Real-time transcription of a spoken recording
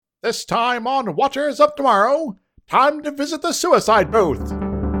This time on Watchers of Tomorrow, time to visit the suicide booth.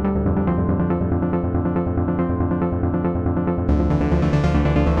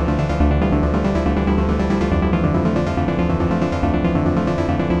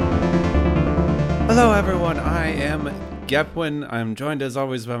 Hello everyone, I am Gepwin. I'm joined as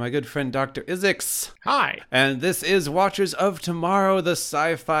always by my good friend Dr. Izix. Hi. And this is Watchers of Tomorrow, the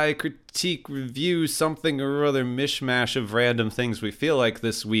sci-fi critique review something or other mishmash of random things we feel like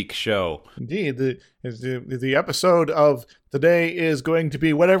this week show. Indeed, the episode of the day is going to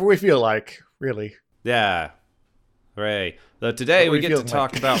be whatever we feel like, really. Yeah. Hooray. So today we get to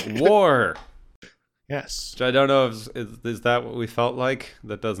talk about war. Yes. Which I don't know if is that what we felt like?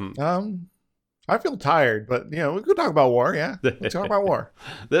 That doesn't... I feel tired, but, we could talk about war, yeah. Let's talk about war.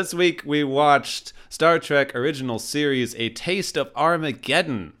 This week, we watched Star Trek Original Series, A Taste of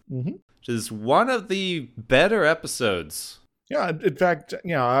Armageddon, which is one of the better episodes. Yeah, in fact,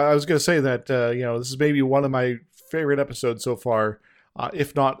 I was going to say that, this is maybe one of my favorite episodes so far,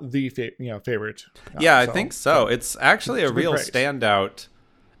 if not the favorite. I think so. It's actually a real standout.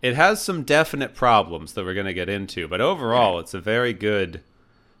 It has some definite problems that we're going to get into, but overall, it's a very good...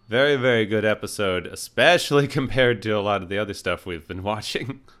 Very, very good episode, especially compared to a lot of the other stuff we've been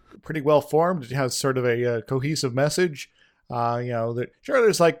watching. Pretty well formed. It has sort of a cohesive message.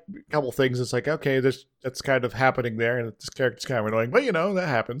 There's like a couple things. It's like, okay, that's kind of happening there, and this character's kind of annoying, but that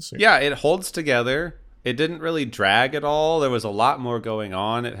happens. Yeah, it holds together. It didn't really drag at all. There was a lot more going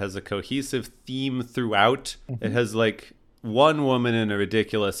on. It has a cohesive theme throughout. Mm-hmm. It has like one woman in a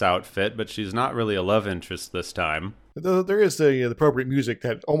ridiculous outfit, but she's not really a love interest this time. There is the appropriate music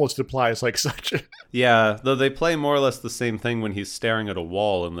that almost implies like such. Yeah, though they play more or less the same thing when he's staring at a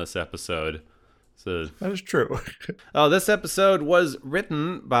wall in this episode. So that is true. This episode was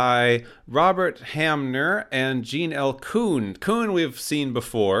written by Robert Hamner and Gene L. Kuhn. Kuhn we've seen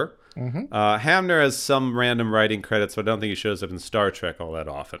before. Mm-hmm. Hamner has some random writing credits, but I don't think he shows up in Star Trek all that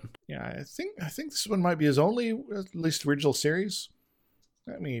often. Yeah, I think this one might be his only, at least original series.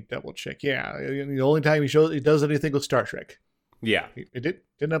 Let me double check. Yeah, the only time he does anything with Star Trek. Yeah. He did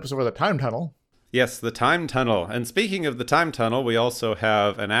an episode for the Time Tunnel. Yes, the Time Tunnel. And speaking of the Time Tunnel, we also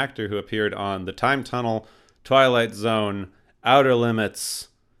have an actor who appeared on the Time Tunnel, Twilight Zone, Outer Limits.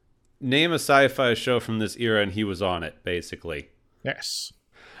 Name a sci-fi show from this era and he was on it, basically. Yes.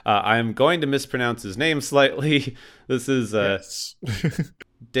 I'm going to mispronounce his name slightly. This is yes.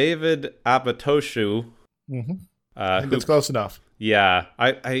 David Apatoshu. Mm-hmm. I think that's close enough. Yeah,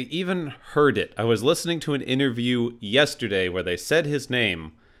 I even heard it. I was listening to an interview yesterday where they said his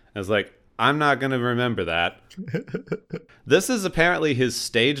name. I was like, I'm not going to remember that. This is apparently his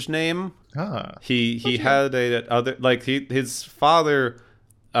stage name. He had his father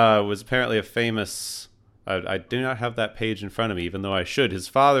was apparently a famous... I do not have that page in front of me, even though I should. His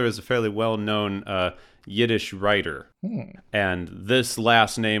father is a fairly well-known Yiddish writer. And this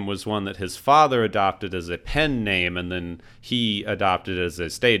last name was one that his father adopted as a pen name, and then he adopted as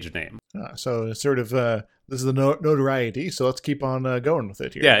a stage name. So it's sort of, this is the notoriety, so let's keep on going with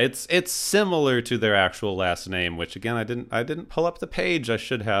it here. Yeah, it's similar to their actual last name, which again, I didn't pull up the page. I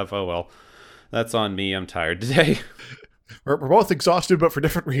should have. Oh well, that's on me. I'm tired today. We're both exhausted, but for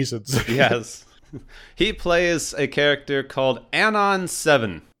different reasons. Yes. He plays a character called Anon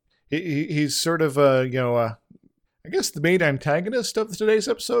 7. He's sort of, I guess the main antagonist of today's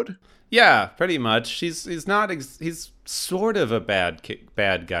episode? Yeah, pretty much. He's sort of a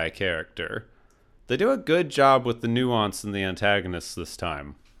bad guy character. They do a good job with the nuance in the antagonists this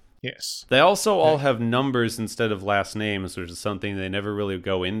time. Yes. They also all have numbers instead of last names, which is something they never really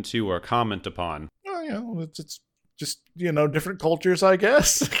go into or comment upon. Oh, it's just, different cultures, I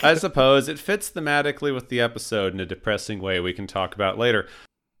guess. I suppose. It fits thematically with the episode in a depressing way we can talk about later.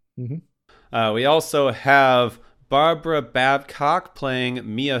 Mm-hmm. We also have Barbara Babcock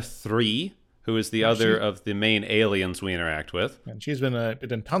playing Mia 3, who is the other of the main aliens we interact with. And she's been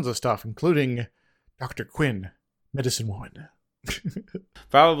in tons of stuff, including Dr. Quinn, Medicine Woman.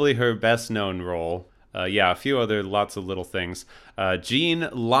 Probably her best-known role. A few other lots of little things. Gene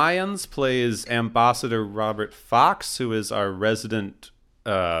Lyons plays Ambassador Robert Fox, who is our resident,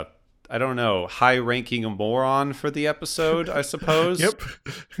 high-ranking moron for the episode, I suppose. Yep.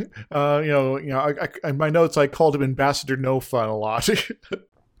 In my notes, I called him Ambassador No Fun a lot.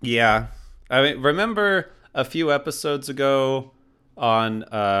 Yeah. I mean, remember a few episodes ago on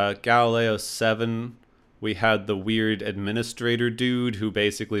Galileo 7... we had the weird administrator dude who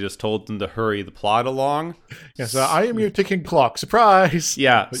basically just told them to hurry the plot along. Yes, I am your ticking clock. Surprise!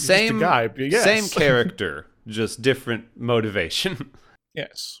 Yeah, same guy. Yes. Same character, just different motivation.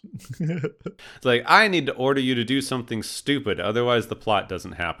 Yes. It's like, I need to order you to do something stupid, otherwise the plot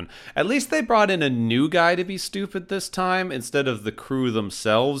doesn't happen. At least they brought in a new guy to be stupid this time, instead of the crew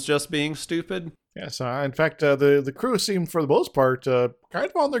themselves just being stupid. Yes. In fact, the crew seemed, for the most part, kind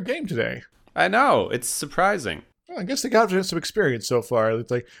of on their game today. I know, it's surprising. Well, I guess they got some experience so far.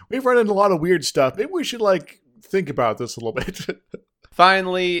 It's like, we've run into a lot of weird stuff. Maybe we should, think about this a little bit.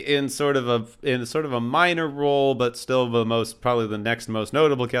 Finally, in sort of a minor role, but still probably the next most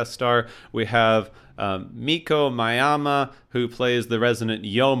notable guest star, we have Miko Mayama, who plays the resident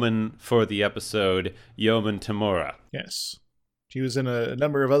yeoman for the episode, Yeoman Tamura. Yes. She was in a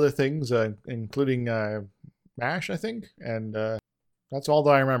number of other things, including MASH, I think, and that's all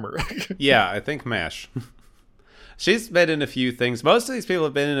that I remember. Yeah, I think MASH. She's been in a few things. Most of these people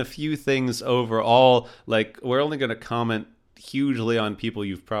have been in a few things overall. We're only going to comment hugely on people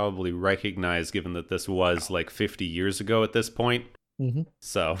you've probably recognized, given that this was 50 years ago at this point. Mm-hmm.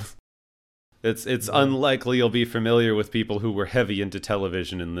 So it's unlikely you'll be familiar with people who were heavy into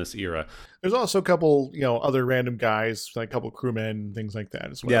television in this era. There's also a couple, other random guys, like a couple crewmen, things like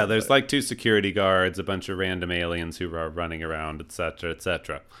that as well. Yeah, there's 2 security guards, a bunch of random aliens who are running around, etc.,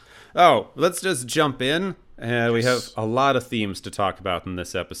 etc. Oh, let's just jump in. We have a lot of themes to talk about in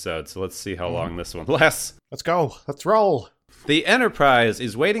this episode, so let's see how long this one lasts. Let's go. Let's roll. The Enterprise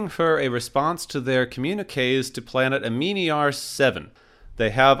is waiting for a response to their communiques to planet Aminiar 7. They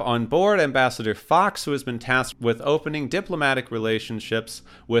have on board Ambassador Fox, who has been tasked with opening diplomatic relationships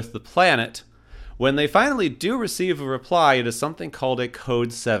with the planet. When they finally do receive a reply, it is something called a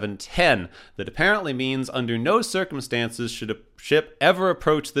Code 710 that apparently means under no circumstances should a ship ever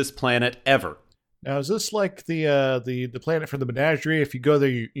approach this planet ever. Now, is this like the planet from the Menagerie? If you go there,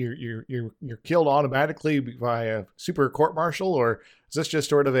 you're killed automatically by a super court martial, or is this just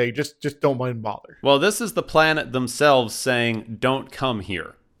sort of a just don't mind bother? Well, this is the planet themselves saying don't come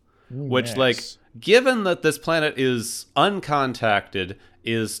here, which given that this planet is uncontacted,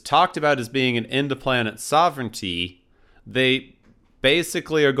 is talked about as being an end-of-planet sovereignty, they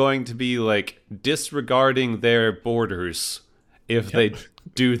basically are going to be disregarding their borders if they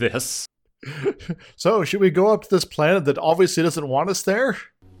do this. So, should we go up to this planet that obviously doesn't want us there?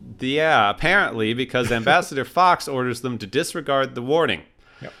 Yeah, apparently, because Ambassador Fox orders them to disregard the warning.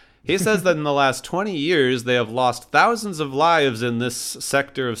 Yep. He says that in the last 20 years, they have lost thousands of lives in this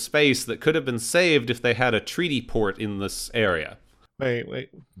sector of space that could have been saved if they had a treaty port in this area. Wait.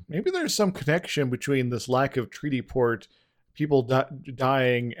 Maybe there's some connection between this lack of treaty port, people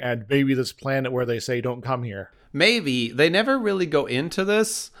dying, and maybe this planet where they say don't come here. Maybe. They never really go into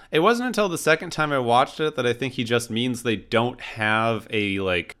this. It wasn't until the second time I watched it that I think he just means they don't have a,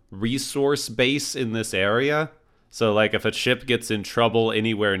 resource base in this area. So, if a ship gets in trouble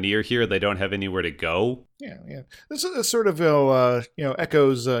anywhere near here, they don't have anywhere to go. Yeah. This is sort of,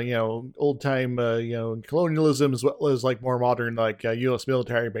 echoes, old-time, colonialism, as well as, more modern, U.S.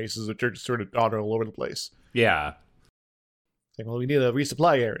 military bases, which are just sort of dotted all over the place. Yeah. Well, we need a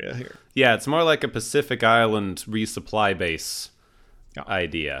resupply area here. Yeah, it's more like a Pacific Island resupply base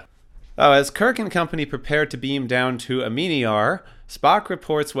idea. Oh, as Kirk and company prepare to beam down to Aminiar, Spock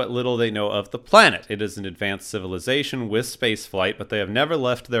reports what little they know of the planet. It is an advanced civilization with spaceflight, but they have never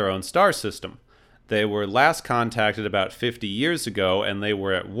left their own star system. They were last contacted about 50 years ago, and they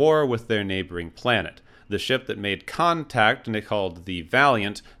were at war with their neighboring planet. The ship that made contact, and they called the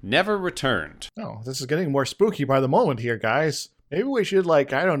Valiant, never returned. Oh, this is getting more spooky by the moment here, guys. Maybe we should,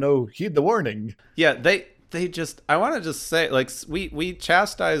 heed the warning. Yeah, they just, I want to just say, we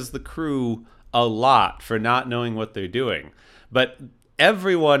chastise the crew a lot for not knowing what they're doing. But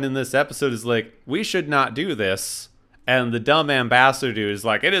everyone in this episode is we should not do this. And the dumb ambassador is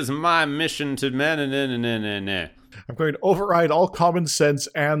it is my mission to I'm going to override all common sense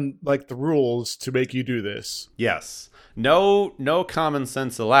and, the rules to make you do this. Yes. No common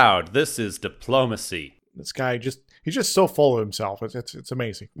sense allowed. This is diplomacy. This guy he's just so full of himself. It's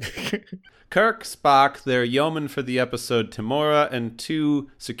amazing. Kirk, Spock, their yeoman for the episode Tamura, and 2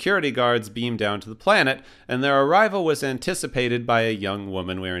 security guards beam down to the planet, and their arrival was anticipated by a young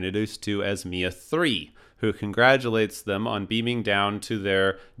woman we're introduced to as Mia 3, who congratulates them on beaming down to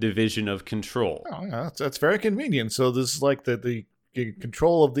their division of control. Oh, yeah, that's very convenient. So this is the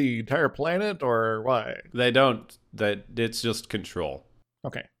control of the entire planet, or what? They don't. It's just control.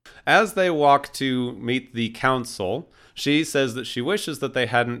 Okay. As they walk to meet the council, she says that she wishes that they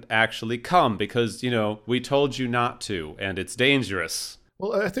hadn't actually come because, we told you not to, and it's dangerous.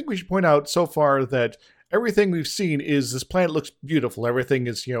 Well, I think we should point out so far that everything we've seen is this planet looks beautiful. Everything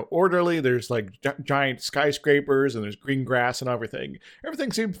is, orderly. There's giant skyscrapers and there's green grass and everything.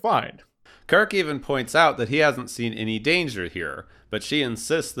 Everything seems fine. Kirk even points out that he hasn't seen any danger here, but she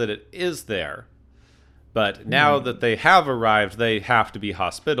insists that it is there. But now that they have arrived, they have to be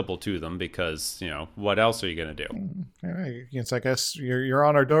hospitable to them because, what else are you going to do? All right. Yes, I guess you're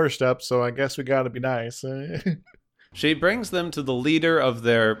on our doorstep, so I guess we got to be nice. She brings them to the leader of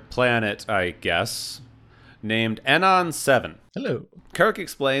their planet, I guess, named Anon 7. Hello. Kirk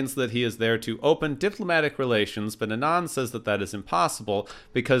explains that he is there to open diplomatic relations, but Anon says that is impossible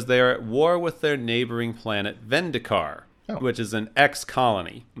because they are at war with their neighboring planet Vendikar, which is an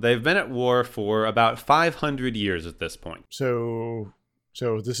ex-colony. They've been at war for about 500 years at this point. So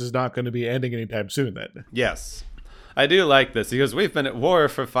this is not going to be ending anytime soon, then? Yes. I do like this. He goes, we've been at war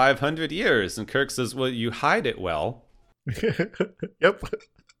for 500 years. And Kirk says, well, you hide it well. Yep.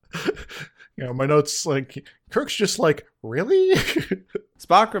 My notes, Kirk's just really?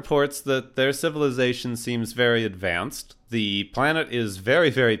 Spock reports that their civilization seems very advanced. The planet is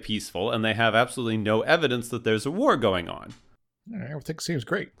very, very peaceful, and they have absolutely no evidence that there's a war going on. Everything seems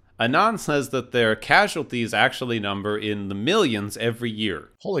great. Anon says that their casualties actually number in the millions every year.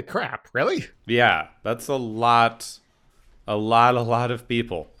 Holy crap, really? Yeah, that's a lot of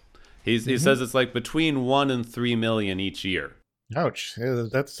people. He says it's between 1 and 3 million each year. Ouch,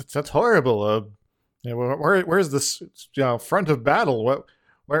 that's horrible. Where's this front of battle?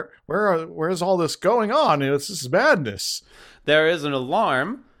 Where's all this going on? This is madness. There is an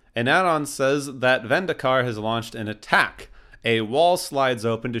alarm, and Anon says that Vendikar has launched an attack. A wall slides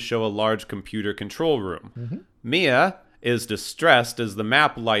open to show a large computer control room. Mm-hmm. Mia is distressed as the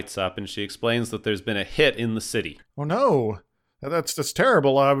map lights up, and she explains that there's been a hit in the city. Oh no, that's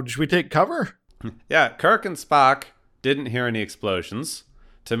terrible. Should we take cover? Yeah, Kirk and Spock didn't hear any explosions.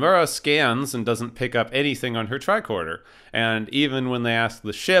 Tamura scans and doesn't pick up anything on her tricorder. And even when they ask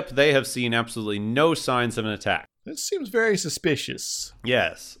the ship, they have seen absolutely no signs of an attack. This seems very suspicious.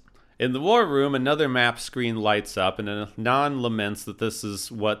 Yes. In the war room, another map screen lights up, and Anon laments that this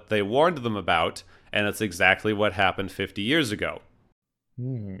is what they warned them about, and it's exactly what happened 50 years ago.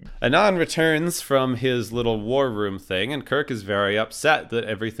 Anon returns from his little war room thing, and Kirk is very upset that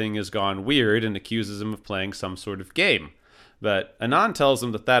everything has gone weird and accuses him of playing some sort of game. But Anon tells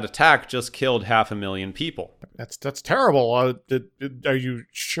him that attack just killed 500,000 people. That's terrible. Are you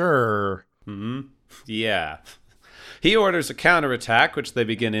sure? Mm-hmm. Yeah. He orders a counterattack, which they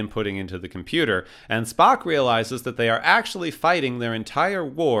begin inputting into the computer, and Spock realizes that they are actually fighting their entire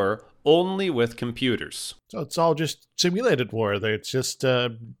war only with computers. So it's all just simulated war. It's just,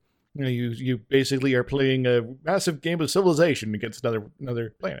 you basically are playing a massive game of Civilization against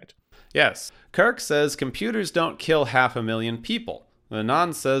another planet. Yes. Kirk says computers don't kill 500,000 people.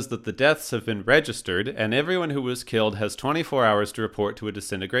 Anon says that the deaths have been registered, and everyone who was killed has 24 hours to report to a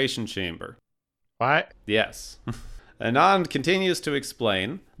disintegration chamber. What? Yes. Anon continues to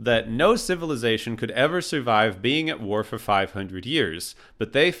explain that no civilization could ever survive being at war for 500 years,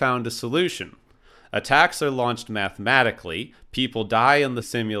 but they found a solution. Attacks are launched mathematically, people die in the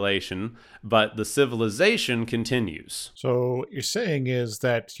simulation, but the civilization continues. So what you're saying is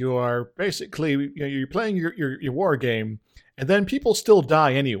that you are basically, you're playing your war game, and then people still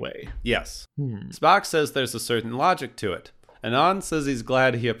die anyway. Yes. Spock says there's a certain logic to it. Anon says he's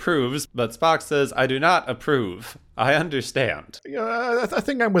glad he approves, but Spock says, I do not approve. I understand. I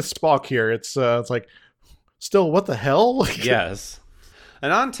think I'm with Spock here. It's still, what the hell? Yes.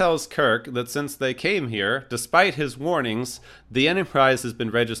 Anon tells Kirk that since they came here, despite his warnings, the Enterprise has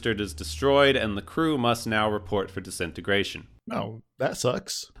been registered as destroyed and the crew must now report for disintegration. Oh, that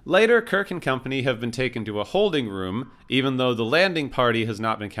sucks. Later, Kirk and company have been taken to a holding room, even though the landing party has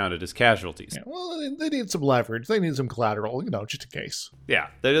not been counted as casualties. Yeah, well, they need some leverage. They need some collateral, just in case. Yeah,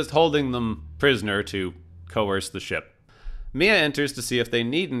 they're just holding them prisoner to coerce the ship. Mia enters to see if they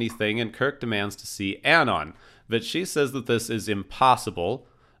need anything, and Kirk demands to see Anon, but she says that this is impossible.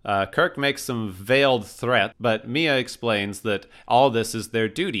 Kirk makes some veiled threat, but Mia explains that all this is their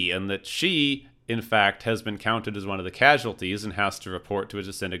duty, and that she, in fact, has been counted as one of the casualties and has to report to a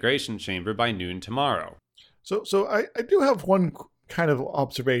disintegration chamber by noon tomorrow. So I do have one kind of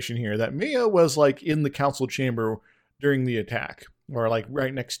observation here, that Mia was in the council chamber during the attack, or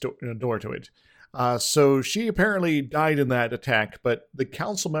right next door to it. So she apparently died in that attack, but the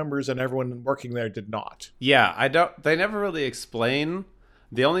council members and everyone working there did not. Yeah, they never really explain.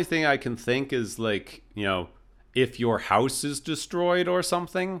 The only thing I can think is if your house is destroyed or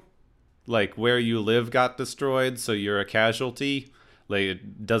something, where you live got destroyed, so you're a casualty.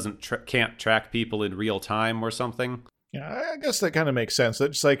 It can't track people in real time or something. Yeah, I guess that kind of makes sense.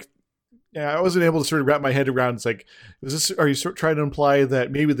 It's I wasn't able to sort of wrap my head around. It's are you trying to imply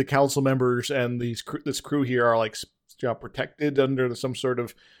that maybe the council members and this crew here are protected under some sort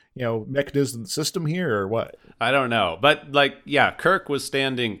of, mechanism system here, or what? I don't know. But, Kirk was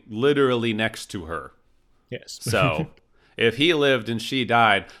standing literally next to her. Yes. So if he lived and she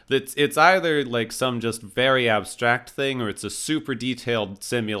died, it's either like some just very abstract thing, or it's a super detailed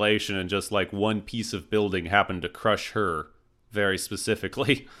simulation and just like one piece of building happened to crush her very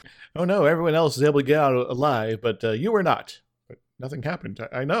specifically. Oh no, everyone else is able to get out alive, but you were not. But nothing happened.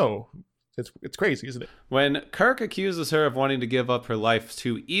 I know. It's crazy, isn't it? When Kirk accuses her of wanting to give up her life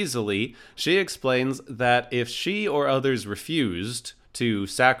too easily, she explains that if she or others refused to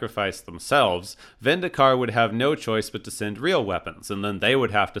sacrifice themselves, Vendikar would have no choice but to send real weapons, and then they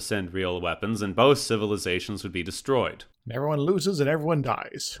would have to send real weapons, and both civilizations would be destroyed. Everyone loses and everyone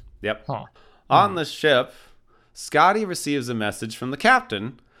dies. Yep. Huh. On the ship, Scotty receives a message from the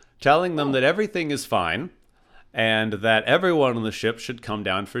captain telling them that everything is fine, and that everyone on the ship should come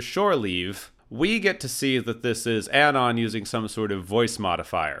down for shore leave. We get to see that this is Anon using some sort of voice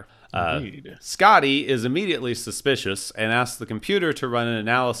modifier. Scotty is immediately suspicious and asks the computer to run an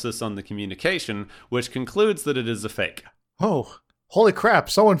analysis on the communication, which concludes that it is a fake. Oh, holy crap.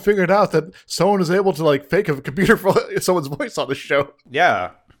 Someone figured out that someone is able to fake a computer for someone's voice on the show.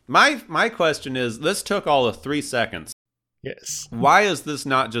 Yeah. My question is, this took all of 3 seconds. Yes. Why is this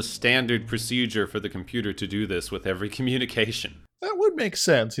not just standard procedure for the computer to do this with every communication? That would make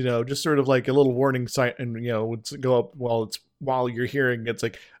sense, just sort of like a little warning sign, and would go up while you're hearing it's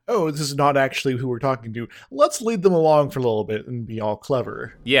like, oh, this is not actually who we're talking to. Let's lead them along for a little bit and be all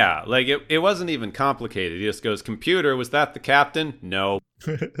clever. Yeah, it wasn't even complicated. He just goes, computer, was that the captain? No.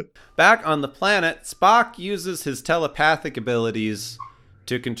 Back on the planet, Spock uses his telepathic abilities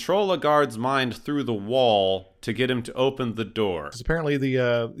to control a guard's mind through the wall to get him to open the door. Because apparently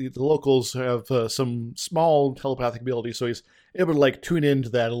the locals have some small telepathic ability, so he's able to tune into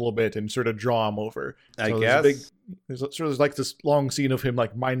that a little bit and sort of draw him over. I guess. There's sort of like this long scene of him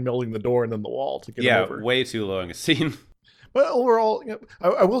mind melding the door and then the wall to get him over. Yeah, way too long a scene. But overall,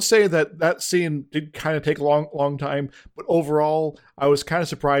 I will say that scene did kind of take a long time. But overall, I was kind of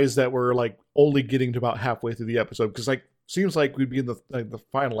surprised that we're only getting to about halfway through the episode, because seems like we'd be in the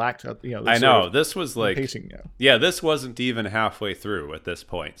final act. I know this was pacing. Yeah, this wasn't even halfway through at this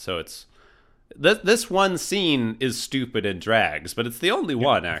point. So it's this one scene is stupid and drags, but it's the only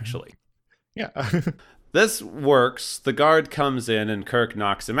one actually. Yeah. This works. The guard comes in and Kirk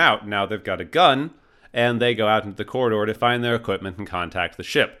knocks him out. Now they've got a gun, and they go out into the corridor to find their equipment and contact the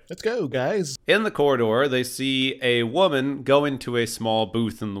ship. Let's go, guys. In the corridor, they see a woman go into a small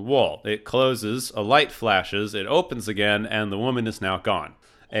booth in the wall. It closes, a light flashes, it opens again, and the woman is now gone.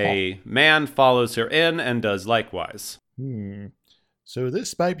 A man follows her in and does likewise. So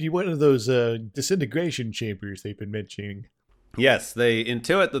this might be one of those disintegration chambers they've been mentioning. Yes, they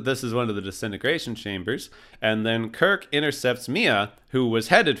intuit that this is one of the disintegration chambers, and then Kirk intercepts Mia, who was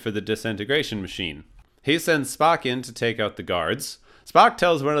headed for the disintegration machine. He sends Spock in to take out the guards. Spock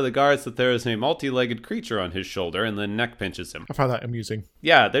tells one of the guards that there is a multi-legged creature on his shoulder and then neck pinches him. I found that amusing.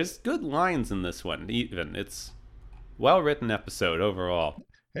 Yeah, there's good lines in this one, even. It's well-written episode overall.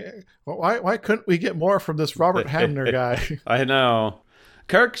 Hey, why couldn't we get more from this Robert Hamner guy? I know.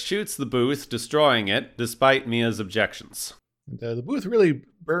 Kirk shoots the booth, destroying it, despite Mia's objections. And, the booth really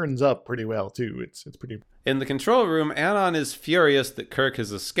burns up pretty well, too. It's pretty... In the control room, Anon is furious that Kirk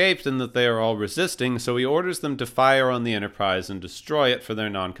has escaped and that they are all resisting, so he orders them to fire on the Enterprise and destroy it for their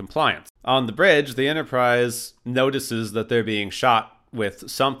non-compliance. On the bridge, the Enterprise notices that they're being shot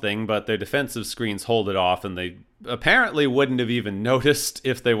with something, but their defensive screens hold it off, and they apparently wouldn't have even noticed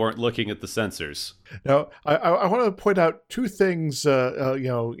if they weren't looking at the sensors. Now, I want to point out two things,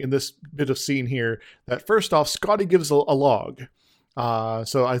 in this bit of scene here. That first off, Scotty gives a log.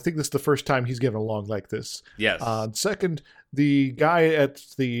 So I think this is the first time he's given a log like this. Yes. Second, the guy at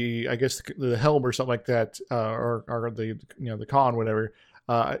the helm or something like that, or the con, whatever.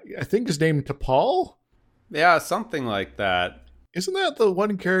 I think his name T'Pol. Yeah, something like that. Isn't that the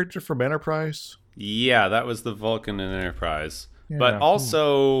one character from Enterprise? Yeah, that was the Vulcan in Enterprise. Yeah. But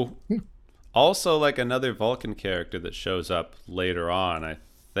also like another Vulcan character that shows up later on, I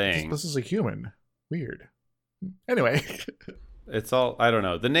think. This is a human. Weird. Anyway. It's all, I don't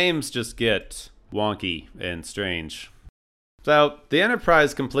know. The names just get wonky and strange. So, the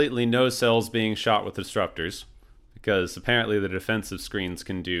Enterprise completely no-sells being shot with disruptors, because apparently the defensive screens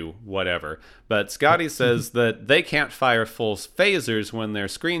can do whatever. But Scotty says that they can't fire full phasers when their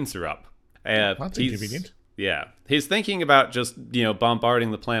screens are up. That's inconvenient. Yeah. He's thinking about just,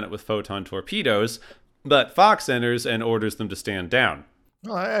 bombarding the planet with photon torpedoes, but Fox enters and orders them to stand down.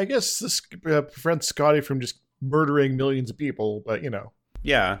 Well, I guess this prevents Scotty from just murdering millions of people, but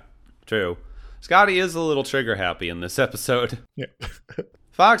Yeah, true. Scotty is a little trigger happy in this episode. Yeah.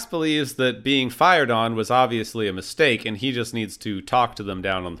 Fox believes that being fired on was obviously a mistake, and he just needs to talk to them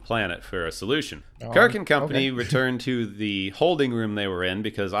down on the planet for a solution. Kirk and company return to the holding room they were in,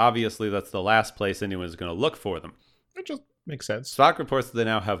 because obviously that's the last place anyone's going to look for them. It just makes sense. Spock reports that they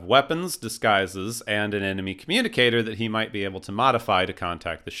now have weapons, disguises, and an enemy communicator that he might be able to modify to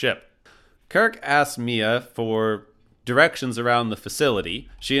contact the ship. Kirk asks Mia for directions around the facility.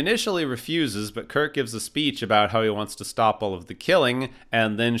 She initially refuses, but Kirk gives a speech about how he wants to stop all of the killing,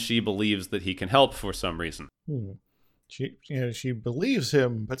 and then she believes that he can help for some reason. She believes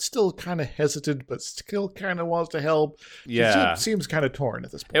him, but still kind of hesitant, but still kind of wants to help. Yeah. She seems kind of torn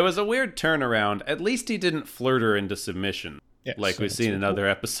at this point. It was a weird turnaround. At least he didn't flirt her into submission, like we've seen in other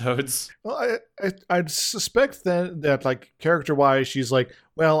episodes. Well, I'd suspect then that, like, character-wise, she's like,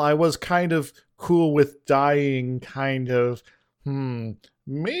 well, I was kind of cool with dying, kind of.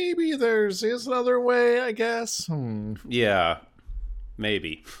 Maybe there's another way, I guess. Yeah,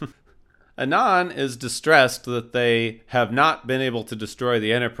 maybe. Anan is distressed that they have not been able to destroy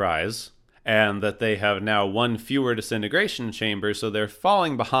the Enterprise, and that they have now one fewer disintegration chamber, so they're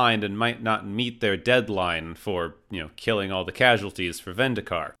falling behind and might not meet their deadline for, killing all the casualties for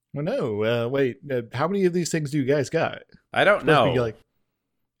Vendikar. Oh no, wait, how many of these things do you guys got? I don't know.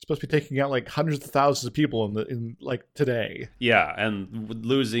 Supposed to be taking out like hundreds of thousands of people in today. Yeah, and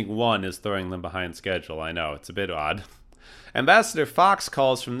losing one is throwing them behind schedule. I know, it's a bit odd. Ambassador Fox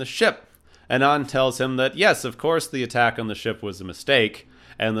calls from the ship. Anan tells him that, yes, of course the attack on the ship was a mistake,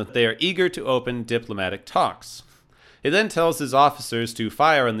 and that they are eager to open diplomatic talks. He then tells his officers to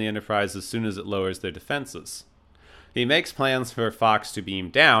fire on the Enterprise as soon as it lowers their defenses. He makes plans for Fox to beam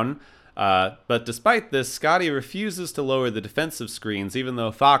down, but despite this, Scotty refuses to lower the defensive screens, even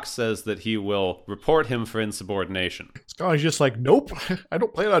though Fox says that he will report him for insubordination. Scotty's just like, nope, I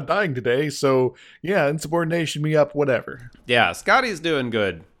don't plan on dying today, so yeah, insubordination me up, whatever. Yeah, Scotty's doing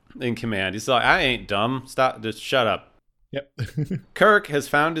good in command. He's like, I ain't dumb, stop, just shut up. Yep. Kirk has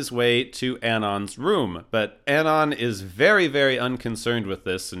found his way to Anon's room, but Anon is very, very unconcerned with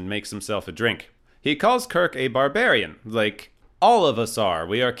this and makes himself a drink. He calls Kirk a barbarian, like all of us are.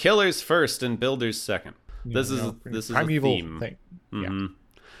 We are killers first and builders second. This is a theme. Thing. Mm-hmm.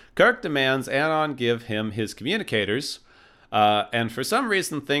 Kirk demands Anon give him his communicators, and for some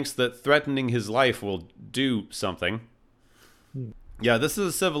reason thinks that threatening his life will do something. Yeah, this is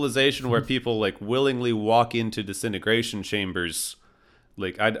a civilization where people, willingly walk into disintegration chambers.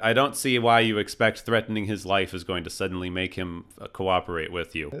 I don't see why you expect threatening his life is going to suddenly make him cooperate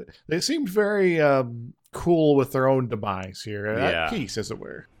with you. They seemed very cool with their own demise here. Yeah. At peace, as it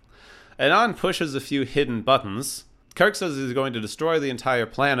were. Anon pushes a few hidden buttons. Kirk says he's going to destroy the entire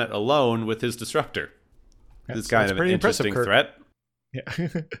planet alone with his disruptor. It's kind of an interesting threat. Yeah.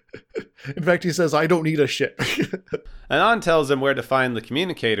 In fact, he says, I don't need a ship. Anon tells him where to find the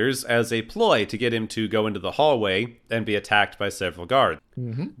communicators as a ploy to get him to go into the hallway and be attacked by several guards.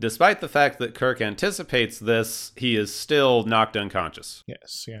 Mm-hmm. Despite the fact that Kirk anticipates this, he is still knocked unconscious.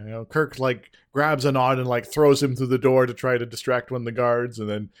 Yes, Kirk grabs Anon and throws him through the door to try to distract one of the guards, and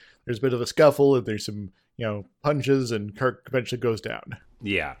then there's a bit of a scuffle, and there's some punches, and Kirk eventually goes down.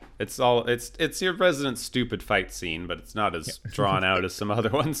 Yeah, it's your president's stupid fight scene, but it's not as drawn out as some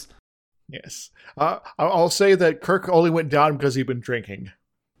other ones. Yes. I'll say that Kirk only went down because he'd been drinking.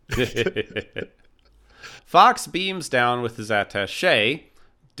 Fox beams down with his attaché,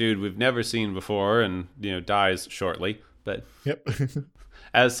 dude we've never seen before, and dies shortly. But yep.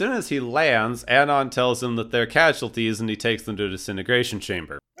 As soon as he lands, Anon tells him that they're casualties, and he takes them to a disintegration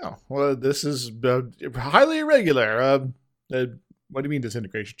chamber. Oh, well, this is highly irregular. What do you mean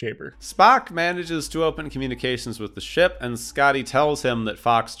disintegration chamber? Spock manages to open communications with the ship, and Scotty tells him that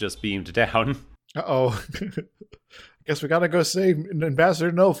Fox just beamed down. Uh-oh. Guess we gotta go save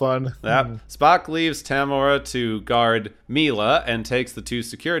Ambassador No Fun. Yeah. Spock leaves Tamora to guard Mila and takes the two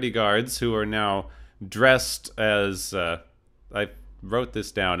security guards, who are now dressed as, I wrote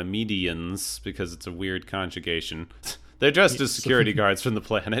this down, Amedians, because it's a weird conjugation. They're dressed as security guards from the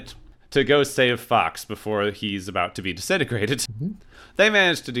planet, to go save Fox before he's about to be disintegrated. Mm-hmm. They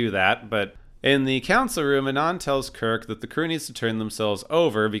manage to do that, but in the council room, Anon tells Kirk that the crew needs to turn themselves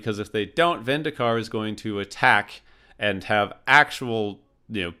over, because if they don't, Vendikar is going to attack and have actual,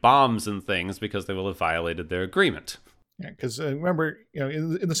 bombs and things, because they will have violated their agreement. Yeah, because remember,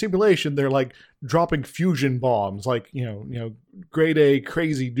 in the simulation, they're dropping fusion bombs, grade A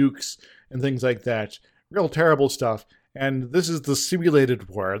crazy nukes and things like that. Real terrible stuff. And this is the simulated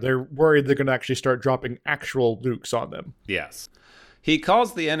war. They're worried they're going to actually start dropping actual nukes on them. Yes. He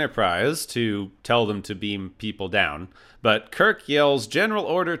calls the Enterprise to tell them to beam people down, but Kirk yells General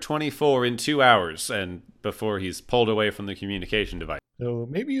Order 24 in 2 hours, and before he's pulled away from the communication device. So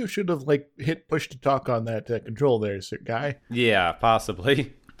maybe you should have hit push to talk on that control there, sir guy. Yeah,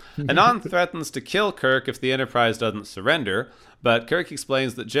 possibly. Anon threatens to kill Kirk if the Enterprise doesn't surrender, but Kirk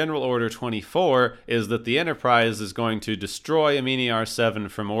explains that General Order 24 is that the Enterprise is going to destroy Amini R7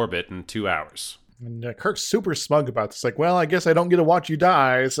 from orbit in 2 hours. And Kirk's super smug about this. Like, well, I guess I don't get to watch you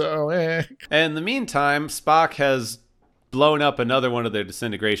die, so eh. And in the meantime, Spock has blown up another one of their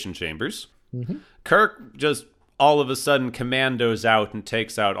disintegration chambers. Mm-hmm. Kirk just all of a sudden commandos out and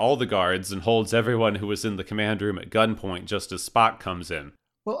takes out all the guards and holds everyone who was in the command room at gunpoint just as Spock comes in.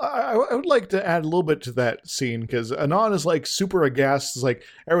 Well, I would like to add a little bit to that scene, because Anon is super aghast. It's like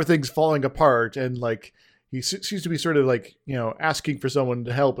everything's falling apart, and he seems to be sort of asking for someone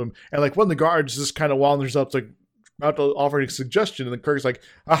to help him. And one of the guards just kind of wanders up, about to offer a suggestion, and then Kirk's like,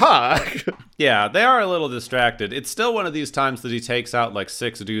 aha! Yeah, they are a little distracted. It's still one of these times that he takes out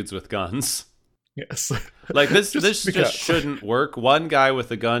 6 dudes with guns. Yes. This just shouldn't work. One guy with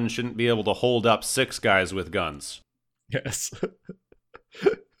a gun shouldn't be able to hold up 6 guys with guns. Yes.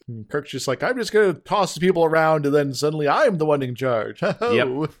 Kirk's just I'm just going to toss people around, and then suddenly I'm the one in charge.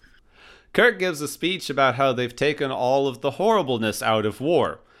 Yep. Kirk gives a speech about how they've taken all of the horribleness out of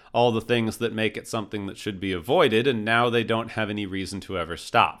war, all the things that make it something that should be avoided, and now they don't have any reason to ever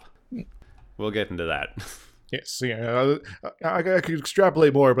stop. We'll get into that. Yes, yeah. I could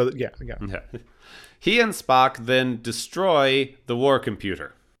extrapolate more, but yeah. He and Spock then destroy the war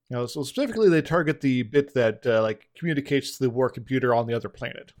computer. Now, so specifically, they target the bit that communicates to the war computer on the other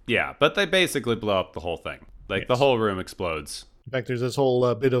planet. Yeah, but they basically blow up the whole thing. Yes. The whole room explodes. In fact, there's this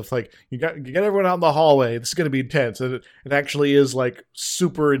whole bit of you get everyone out in the hallway. This is going to be intense, and it actually is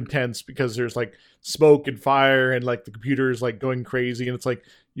super intense, because there's smoke and fire, and the computer is going crazy, and it's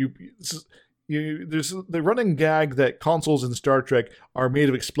there's the running gag that consoles in Star Trek are made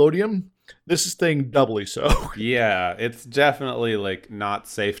of explodium. This is thing doubly so. Yeah, it's definitely not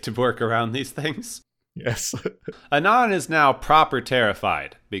safe to work around these things. Yes. Anon is now proper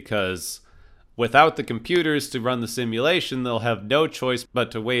terrified, because without the computers to run the simulation, they'll have no choice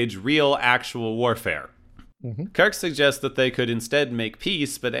but to wage real, actual warfare. Mm-hmm. Kirk suggests that they could instead make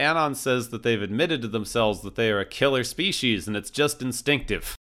peace, but Anon says that they've admitted to themselves that they are a killer species, and it's just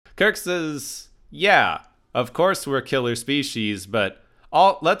instinctive. Kirk says, yeah, of course we're a killer species, but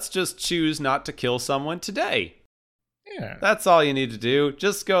let's just choose not to kill someone today. Yeah. That's all you need to do.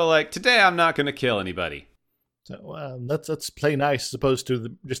 Just go today I'm not going to kill anybody. So let's play nice as opposed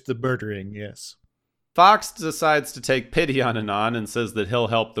to just the murdering, yes. Fox decides to take pity on Anon and says that he'll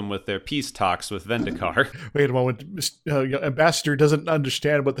help them with their peace talks with Vendikar. Wait a moment. Ambassador doesn't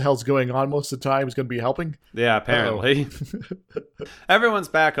understand what the hell's going on most of the time. He's going to be helping? Yeah, apparently. Everyone's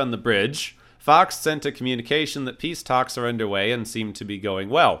back on the bridge. Fox sent a communication that peace talks are underway and seem to be going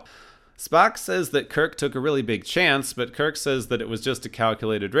well. Spock says that Kirk took a really big chance, but Kirk says that it was just a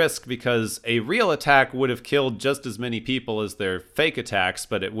calculated risk because a real attack would have killed just as many people as their fake attacks,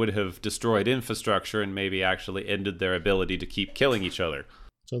 but it would have destroyed infrastructure and maybe actually ended their ability to keep killing each other.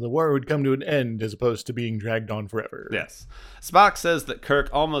 So the war would come to an end as opposed to being dragged on forever. Yes. Spock says that Kirk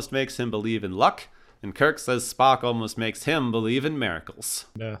almost makes him believe in luck, and Kirk says Spock almost makes him believe in miracles.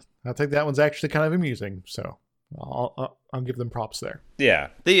 I think that one's actually kind of amusing, so I'll give them props there. Yeah,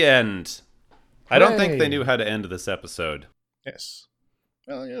 the end. I don't think they knew how to end this episode. Yes.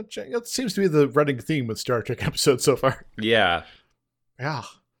 Well, it seems to be the running theme with Star Trek episodes so far. Yeah. Yeah.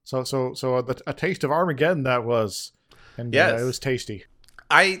 So a taste of Armageddon that was, and yes. It was tasty.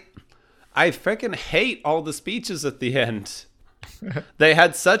 I freaking hate all the speeches at the end. They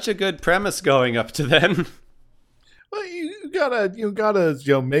had such a good premise going up to then. Well, you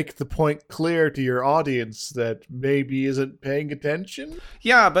gotta make the point clear to your audience that maybe isn't paying attention.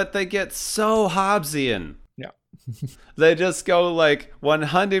 Yeah, but they get so Hobbesian. Yeah. They just go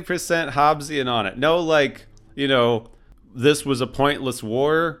 100% Hobbesian on it. No, this was a pointless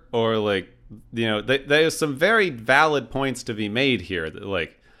war, or there's some very valid points to be made here. That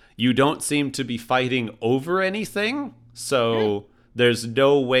you don't seem to be fighting over anything, so there's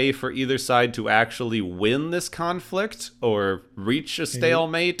no way for either side to actually win this conflict or reach a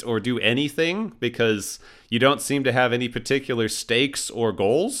stalemate or do anything because you don't seem to have any particular stakes or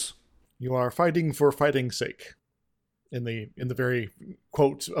goals. You are fighting for fighting's sake. In the very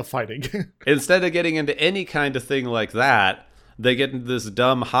quote of fighting. Instead of getting into any kind of thing like that, they get into this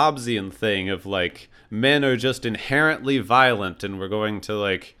dumb Hobbesian thing of men are just inherently violent and we're going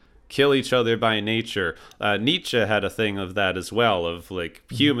to kill each other by nature. Nietzsche had a thing of that as well, of like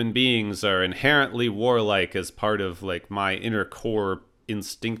human beings are inherently warlike as part of like my inner core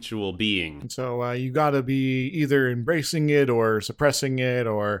instinctual being. So you got to be either embracing it or suppressing it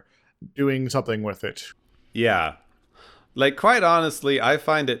or doing something with it. Yeah. Like, quite honestly, I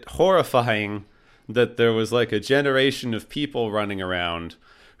find it horrifying that there was like a generation of people running around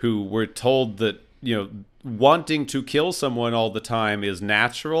who were told that, you know, wanting to kill someone all the time is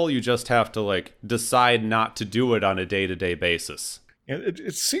natural. You just have to like decide not to do it on a day-to-day basis. And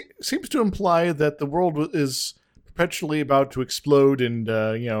it seems to imply that the world is perpetually about to explode, and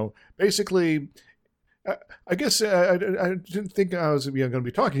basically, I guess I didn't think I was going to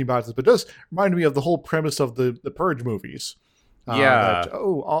be talking about this, but it does remind me of the whole premise of the Purge movies. Yeah.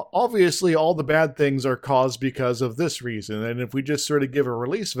 Obviously, all the bad things are caused because of this reason, and if we just sort of give a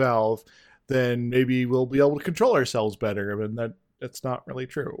release valve, then maybe we'll be able to control ourselves better. And that's not really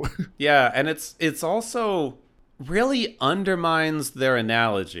true. Yeah, and it's also really undermines their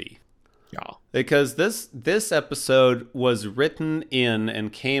analogy. Yeah. Because this episode was written in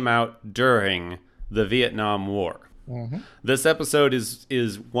and came out during the Vietnam War. Mm-hmm. This episode is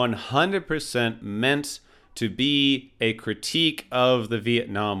 100% meant to be a critique of the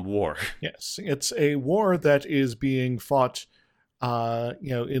Vietnam War. Yes, it's a war that is being fought,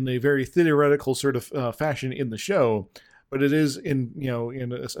 in a very theoretical sort of fashion in the show, but it is in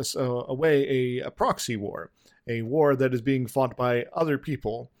a way a proxy war, a war that is being fought by other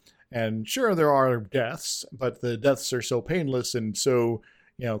people. And sure, there are deaths, but the deaths are so painless and so,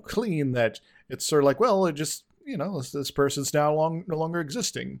 clean that it's sort of like, well, it just, this person's now no longer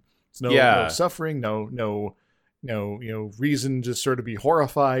existing. It's no suffering, no reason to sort of be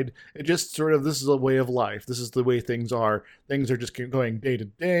horrified. It just sort of, this is a way of life. This is the way things are. Things are just going day to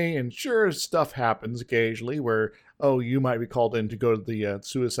day. And sure, stuff happens occasionally where, you might be called in to go to the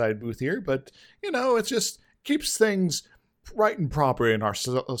suicide booth here. But, it just keeps things right and proper in our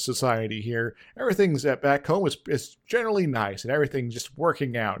society here. Everything's back home is generally nice, and everything's just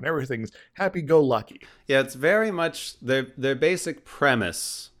working out, and everything's happy-go-lucky. Yeah, it's very much their basic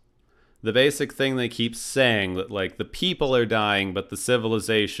premise. The basic thing they keep saying, that like the people are dying, but the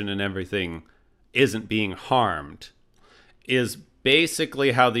civilization and everything isn't being harmed, is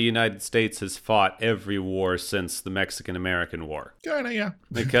basically how the United States has fought every war since the Mexican-American War. Kinda, yeah.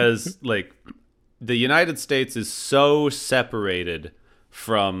 Because like the United States is so separated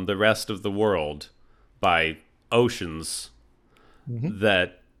from the rest of the world by oceans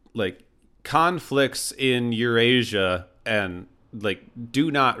that like conflicts in Eurasia and like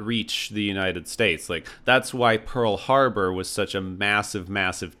do not reach the United States. Like that's why Pearl Harbor was such a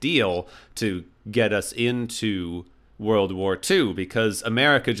massive deal to get us into World War II, because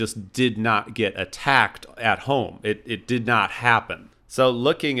America just did not get attacked at home. It did not happen. So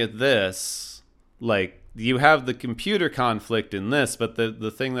looking at this, like, you have the computer conflict in this, but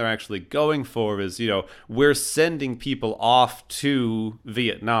the thing they're actually going for is, we're sending people off to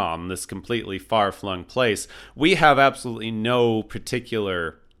Vietnam, this completely far-flung place. We have absolutely no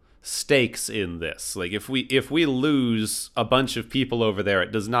particular stakes in this. Like, if we lose a bunch of people over there,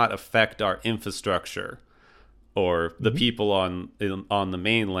 it does not affect our infrastructure or the people on the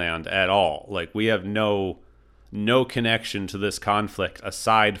mainland at all. Like, we have no connection to this conflict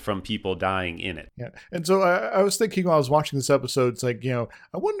aside from people dying in it. Yeah. And so I was thinking while I was watching this episode, it's like, I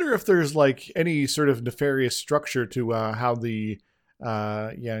wonder if there's like any sort of nefarious structure to how the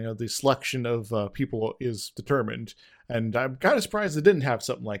selection of people is determined. And I'm kind of surprised it didn't have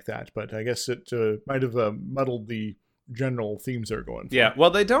something like that, but I guess it might have muddled the general themes they're going for. Yeah,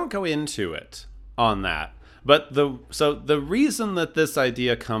 well, they don't go into it on that. But the reason that this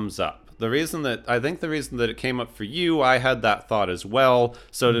idea comes up, the reason that it came up for you, I had that thought as well.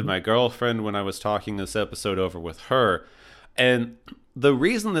 So did my girlfriend when I was talking this episode over with her. And the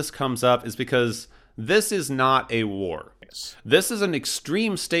reason this comes up is because this is not a war. Yes. This is an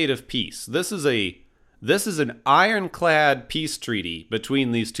extreme state of peace. This is an ironclad peace treaty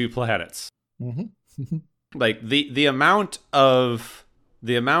between these two planets. Mm-hmm. Like the amount of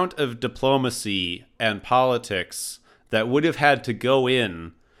diplomacy and politics that would have had to go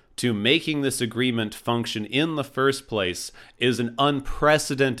in to making this agreement function in the first place is an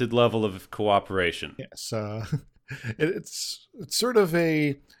unprecedented level of cooperation. Yes, it's sort of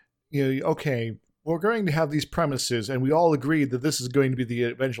a, okay, we're going to have these premises, and we all agreed that this is going to be the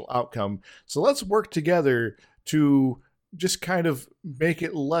eventual outcome. So let's work together to just kind of make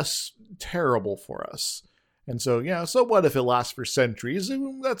it less terrible for us. And so, so what if it lasts for centuries?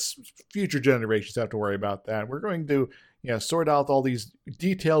 That's future generations have to worry about that. We're going to, sort out all these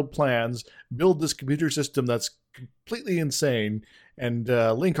detailed plans, build this computer system that's completely insane, and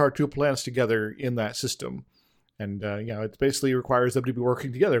link our two planets together in that system. And, it basically requires them to be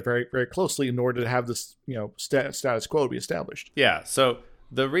working together very, very closely in order to have this, status quo be established. Yeah, so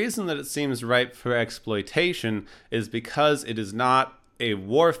the reason that it seems ripe for exploitation is because it is not a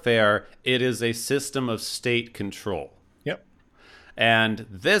warfare, it is a system of state control. Yep. And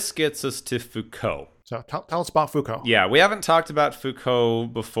this gets us to Foucault. So tell us about Foucault. Yeah, we haven't talked about Foucault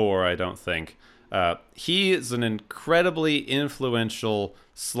before, I don't think. He is an incredibly influential,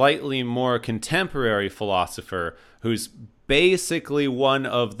 slightly more contemporary philosopher who's basically one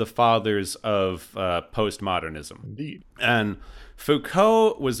of the fathers of postmodernism. Indeed. And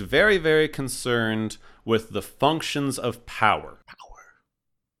Foucault was very, very concerned with the functions of power.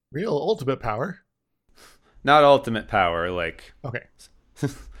 Real ultimate power. Not ultimate power, like okay.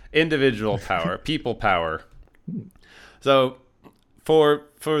 individual power, people power. So for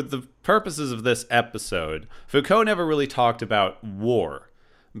the purposes of this episode, Foucault never really talked about war,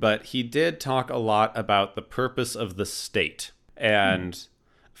 but he did talk a lot about the purpose of the state. And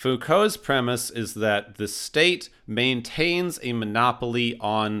Foucault's premise is that the state maintains a monopoly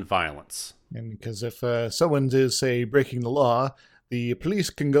on violence. And because if someone is, say, breaking the law, the police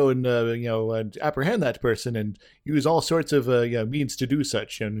can go and apprehend that person and use all sorts of means to do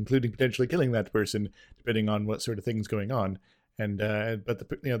such, and including potentially killing that person, depending on what sort of thing's going on. And but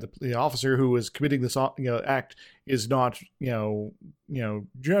the officer who was committing this act is not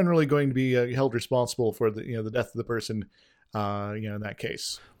generally going to be held responsible for the the death of the person. In that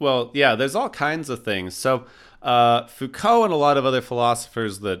case. Well, yeah, there's all kinds of things. So Foucault and a lot of other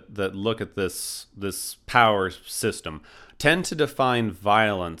philosophers that look at this power system tend to define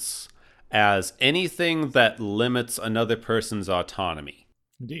violence as anything that limits another person's autonomy.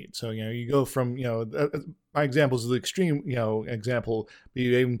 Indeed. So, you go from, my examples of the extreme, example, but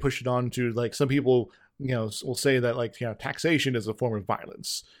you even push it on to, like, some people, will say that, like, taxation is a form of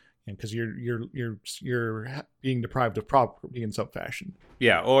violence. Because you're being deprived of property in some fashion.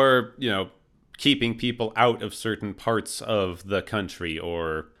 Yeah, or, keeping people out of certain parts of the country,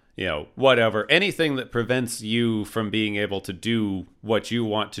 or, whatever. Anything that prevents you from being able to do what you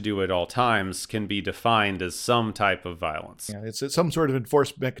want to do at all times can be defined as some type of violence. Yeah, it's some sort of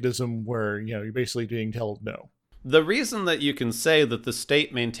enforced mechanism where, you're basically being told no. The reason that you can say that the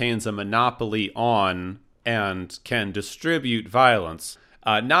state maintains a monopoly on and can distribute violence,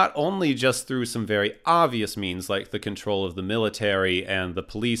 not only just through some very obvious means like the control of the military and the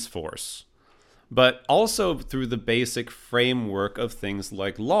police force, but also through the basic framework of things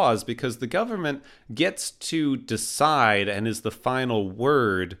like laws, because the government gets to decide and is the final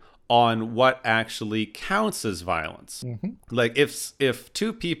word on what actually counts as violence. Mm-hmm. Like if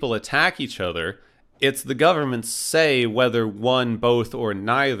two people attack each other, it's the government's say whether one, both, or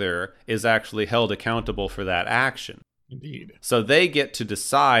neither is actually held accountable for that action. Indeed. So they get to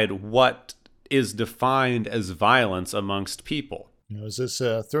decide what is defined as violence amongst people. Is this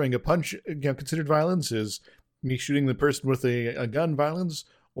throwing a punch considered violence? Is me shooting the person with a gun violence?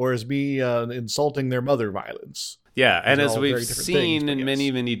 Or is me insulting their mother violence? Yeah, and as we've seen in many,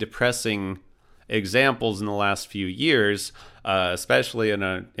 many depressing examples in the last few years, especially in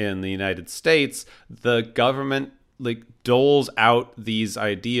the United States, the government doles out these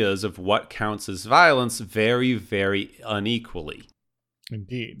ideas of what counts as violence very, very unequally.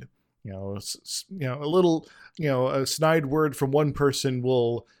 Indeed. A little, a snide word from one person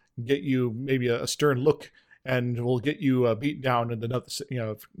will get you maybe a stern look and will get you beat down in another,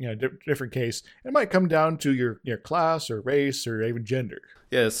 different case. It might come down to your class or race or even gender.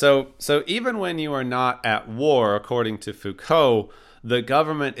 Yeah, so even when you are not at war, according to Foucault, the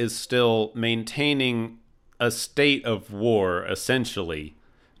government is still maintaining a state of war, essentially,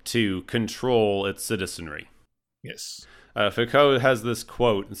 to control its citizenry. Yes. Foucault has this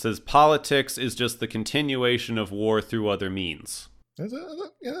quote. It says, "Politics is just the continuation of war through other means."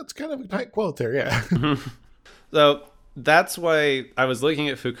 That's kind of a tight quote there, yeah. So that's why I was looking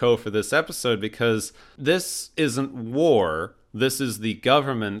at Foucault for this episode, because this isn't war. This is the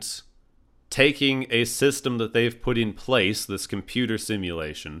government taking a system that they've put in place, this computer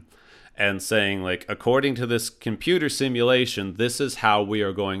simulation, and saying, according to this computer simulation, this is how we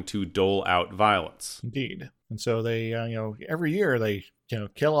are going to dole out violence. Indeed. And so they, every year they,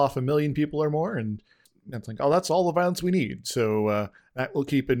 kill off 1 million people or more, and it's like, oh, that's all the violence we need. So that will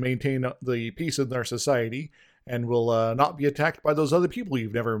keep and maintain the peace in our society, and will not be attacked by those other people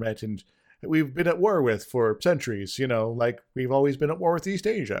you've never met and that we've been at war with for centuries, like we've always been at war with East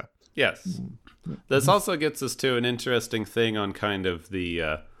Asia. Yes. This also gets us to an interesting thing on kind of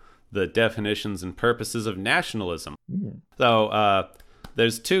the definitions and purposes of nationalism. So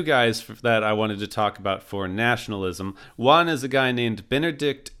There's two guys that I wanted to talk about for nationalism. One is a guy named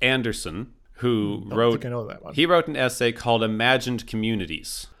Benedict Anderson, who wrote an essay called Imagined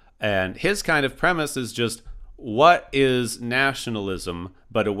Communities. And his kind of premise is just, what is nationalism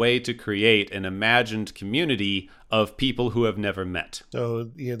but a way to create an imagined community of people who have never met? So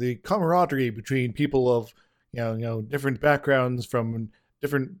the camaraderie between people of different backgrounds from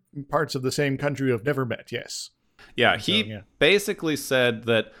different parts of the same country who have never met. Yes. Yeah, he basically said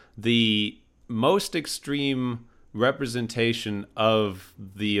that the most extreme representation of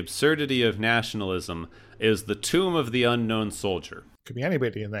the absurdity of nationalism is the tomb of the unknown soldier. Could be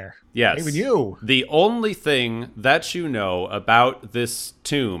anybody in there. Yes. Even you. The only thing that you know about this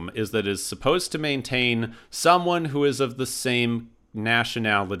tomb is that it is supposed to maintain someone who is of the same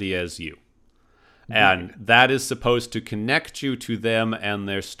nationality as you. And that is supposed to connect you to them and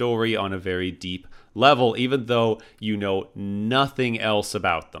their story on a very deep level, even though you know nothing else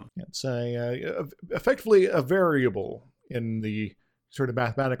about them. It's effectively a variable in the sort of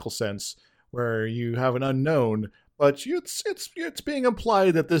mathematical sense, where you have an unknown, but it's being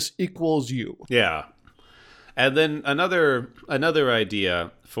implied that this equals you. Yeah. And then another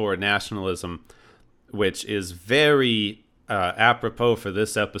idea for nationalism, which is very apropos for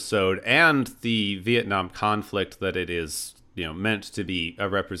this episode and the Vietnam conflict that it is meant to be a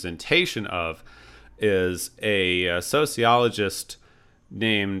representation of, is a sociologist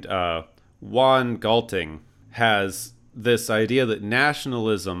named Juan Galting has this idea that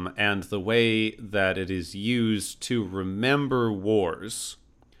nationalism and the way that it is used to remember wars,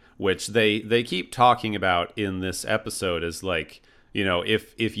 which they keep talking about in this episode, is like,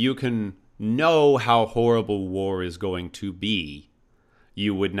 if you can know how horrible war is going to be,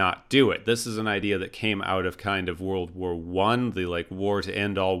 you would not do it. This is an idea that came out of kind of World War I, the war to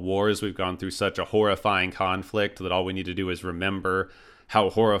end all wars. We've gone through such a horrifying conflict that all we need to do is remember how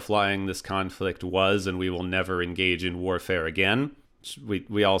horrifying this conflict was, and we will never engage in warfare again.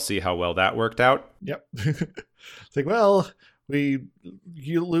 We all see how well that worked out. Yep. It's like, well, you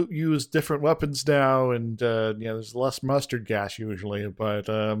use different weapons now, and there's less mustard gas usually, but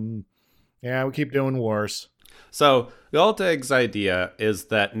we keep doing wars. So Galteg's idea is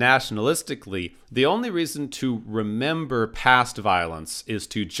that nationalistically, the only reason to remember past violence is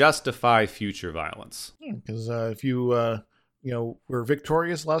to justify future violence. Because if you were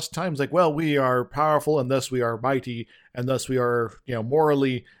victorious last time, it's like, well, we are powerful, and thus we are mighty, and thus we are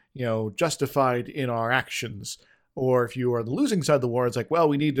morally justified in our actions. Or if you are the losing side of the war, it's like, well,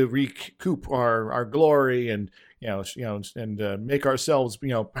 we need to recoup our glory and make ourselves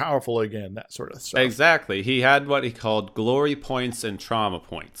powerful again, that sort of stuff. Exactly. He had what he called glory points and trauma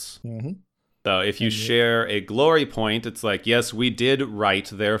points. Mm-hmm. So if you share a glory point, it's like, yes, we did right,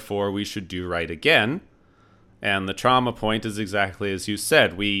 therefore we should do right again. And the trauma point is exactly as you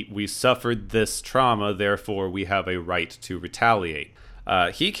said. We suffered this trauma, therefore we have a right to retaliate.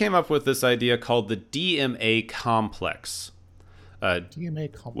 He came up with this idea called the DMA complex.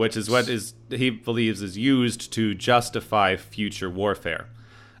 DMA complex. Which is what he believes is used to justify future warfare.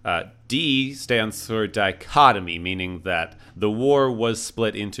 D stands for dichotomy, meaning that the war was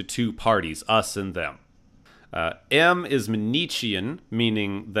split into two parties, us and them. M is Manichean,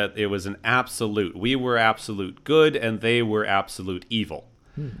 meaning that it was an absolute. We were absolute good and they were absolute evil.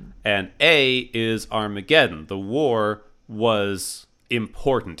 And A is Armageddon. The war was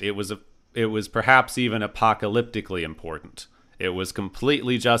important. It was perhaps even apocalyptically important. It was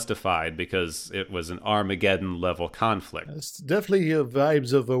completely justified because it was an Armageddon-level conflict. It's definitely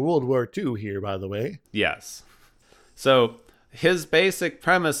vibes of World War II here, by the way. Yes. So his basic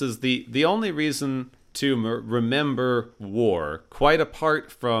premise is the only reason to remember war, quite apart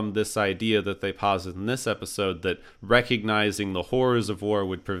from this idea that they posit in this episode that recognizing the horrors of war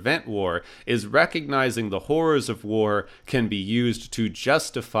would prevent war, is recognizing the horrors of war can be used to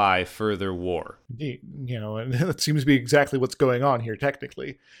justify further war. And that seems to be exactly what's going on here,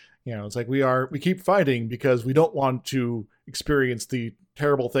 technically. It's like we keep fighting because we don't want to experience the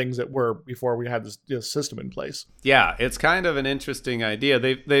terrible things that were before we had this system in place. Yeah, it's kind of an interesting idea.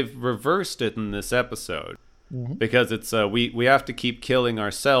 They've reversed it in this episode because it's we have to keep killing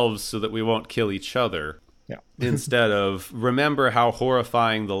ourselves so that we won't kill each other. Yeah. Instead of remember how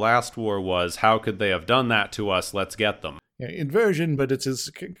horrifying the last war was. How could they have done that to us? Let's get them. Yeah, inversion, but it's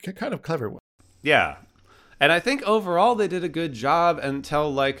a kind of clever one. Yeah. And I think overall they did a good job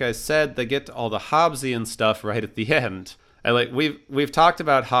until, like I said, they get to all the Hobbesian stuff right at the end. And we've talked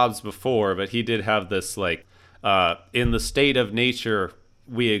about Hobbes before, but he did have this in the state of nature,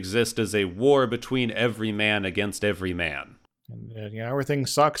 we exist as a war between every man against every man. And everything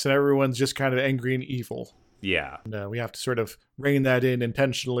sucks and everyone's just kind of angry and evil. Yeah. And we have to sort of rein that in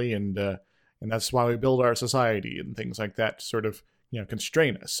intentionally, and that's why we build our society and things like that to sort of,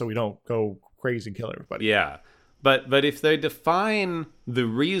 constrain us so we don't go crazy and kill everybody. Yeah. But if they define the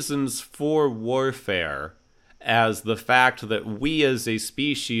reasons for warfare as the fact that we as a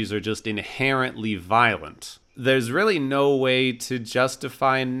species are just inherently violent, there's really no way to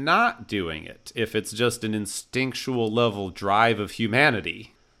justify not doing it if it's just an instinctual level drive of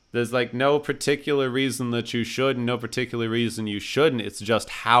humanity. There's like no particular reason that you should and no particular reason you shouldn't. It's just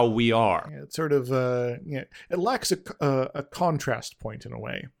how we are. Yeah, it's sort of, it lacks a contrast point in a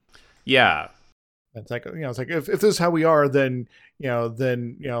way. Yeah. It's like, if this is how we are, then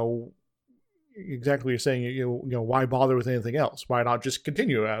exactly what you're saying, why bother with anything else? Why not just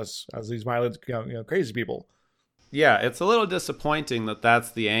continue as these violent, crazy people? Yeah, it's a little disappointing that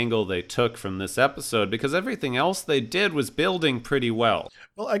that's the angle they took from this episode, because everything else they did was building pretty well.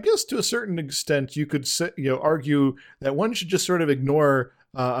 Well, I guess to a certain extent, you could argue that one should just sort of ignore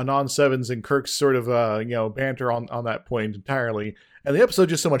Anon Sevens and Kirk's sort of banter on that point entirely, and the episode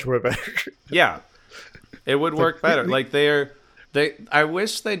just so much more better. Yeah, it would work better. I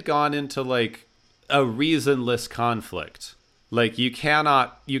wish they'd gone into like a reasonless conflict. Like you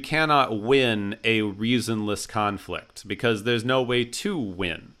cannot win a reasonless conflict because there's no way to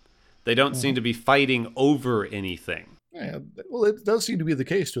win. They don't seem to be fighting over anything. Yeah, well, it does seem to be the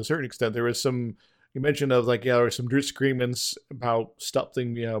case to a certain extent. There was some, you mentioned of like, there were some disagreements about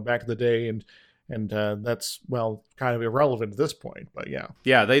something, back in the day, and that's, well, kind of irrelevant at this point, but yeah.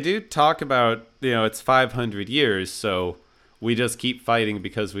 Yeah, they do talk about, it's 500 years, so we just keep fighting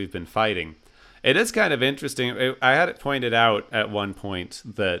because we've been fighting. It is kind of interesting. I had it pointed out at one point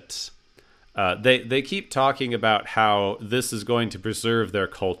that they keep talking about how this is going to preserve their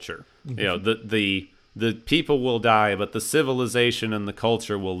culture. The people will die, but the civilization and the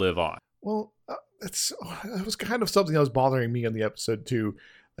culture will live on. Well, that was kind of something that was bothering me in the episode too.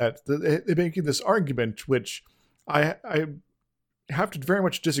 That they're making this argument, which I have to very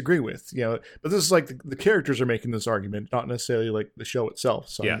much disagree with, but this is like the characters are making this argument, not necessarily like the show itself.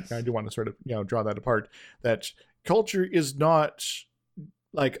 So yes. I do want to sort of, draw that apart, that culture is not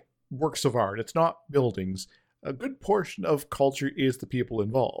like works of art. It's not buildings. A good portion of culture is the people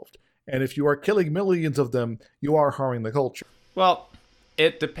involved. And if you are killing millions of them, you are harming the culture. Well,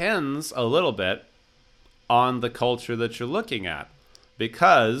 it depends a little bit on the culture that you're looking at,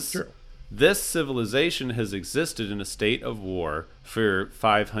 because True. This civilization has existed in a state of war for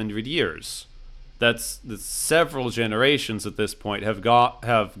 500 years. That's several generations at this point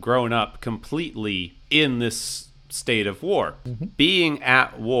have grown up completely in this state of war. Mm-hmm. Being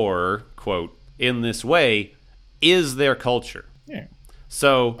at war, quote, in this way, is their culture. Yeah.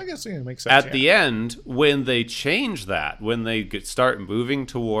 So I guess it makes sense, at the end, when they change that, when they start moving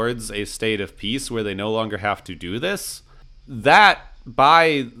towards a state of peace where they no longer have to do this, that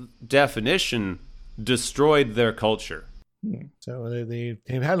by definition destroyed their culture. So they've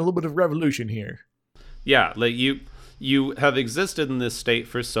had a little bit of revolution here. Yeah, like you have existed in this state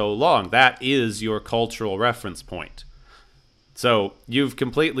for so long. That is your cultural reference point. So you've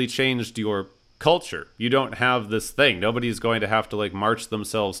completely changed your culture. You don't have this thing. Nobody's going to have to like march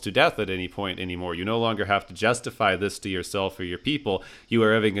themselves to death at any point anymore. You no longer have to justify this to yourself or your people. You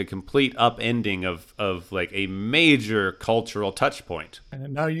are having a complete upending of like a major cultural touch point.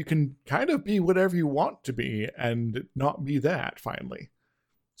 And now you can kind of be whatever you want to be and not be that finally.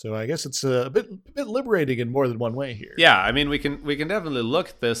 So I guess it's a bit liberating in more than one way here. Yeah, I mean we can definitely look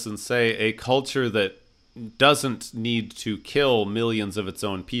at this and say a culture that doesn't need to kill millions of its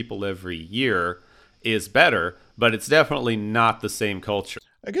own people every year is better, but it's definitely not the same culture.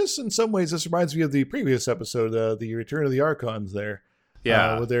 I guess in some ways this reminds me of the previous episode, the Return of the Archons there.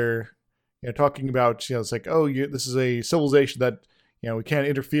 Yeah. Where they're talking about, it's like, this is a civilization that, we can't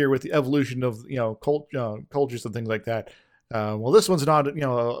interfere with the evolution of, cultures and things like that. Well, this one's not,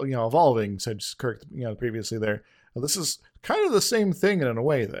 evolving, said Kirk, previously there. Well, this is kind of the same thing in a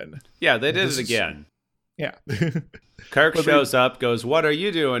way then. Yeah, they did it again. Yeah. Kirk shows up, goes, "What are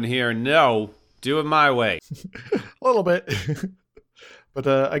you doing here?" "No, do it my way." A little bit. But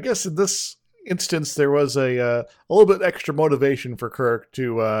I guess in this instance, there was a little bit extra motivation for Kirk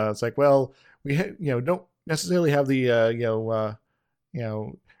to, it's like, well, we don't necessarily have the,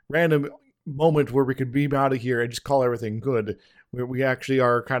 random moment where we could beam out of here and just call everything good. We actually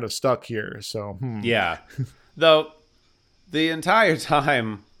are kind of stuck here, so. Yeah. Though, the entire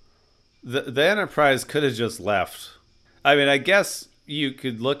time, the Enterprise could have just left. I mean, I guess you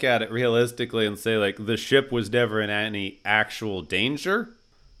could look at it realistically and say, like, the ship was never in any actual danger.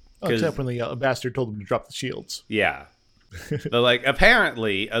 Except when the bastard told them to drop the shields. Yeah. But like,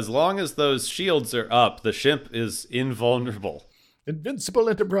 apparently, as long as those shields are up, the ship is invulnerable. Invincible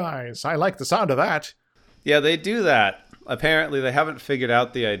Enterprise. I like the sound of that. Yeah, they do that. Apparently, they haven't figured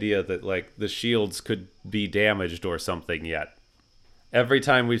out the idea that like the shields could be damaged or something yet. Every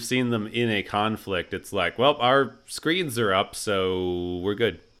time we've seen them in a conflict, it's like, well, our screens are up, so we're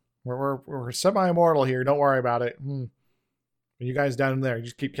good. We're semi-immortal here. Don't worry about it. You guys down there,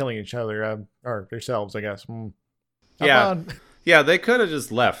 just keep killing each other, or yourselves, I guess. Yeah. Yeah, they could have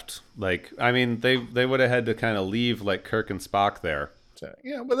just left. Like, I mean, they would have had to kind of leave like Kirk and Spock there.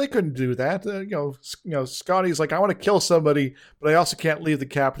 Yeah, but they couldn't do that. Scotty's like, I want to kill somebody, but I also can't leave the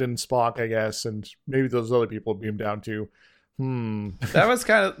captain Spock, I guess, and maybe those other people beam down too. That was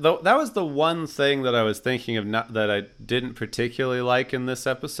that was the one thing that I was thinking of that I didn't particularly like in this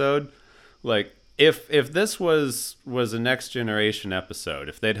episode. Like, if this was a Next Generation episode,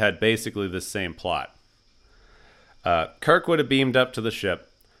 if they'd had basically the same plot, Kirk would have beamed up to the ship,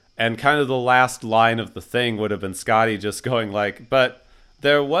 and kind of the last line of the thing would have been Scotty just going like, but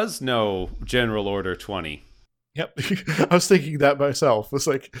there was no General Order 20. Yep. I was thinking that myself. It's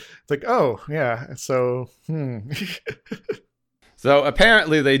like, oh, yeah, so, So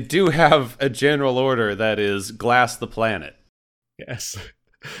apparently they do have a general order that is glass the planet. Yes.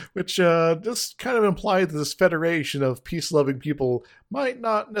 Which just kind of implied that this federation of peace-loving people might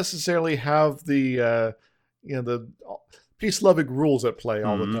not necessarily have the peace-loving rules at play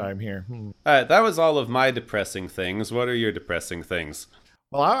all the time here. All right, that was all of my depressing things. What are your depressing things?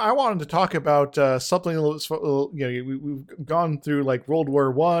 Well, I wanted to talk about something a little, we've gone through like World War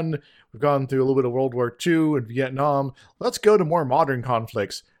One, we've gone through a little bit of World War Two and Vietnam. Let's go to more modern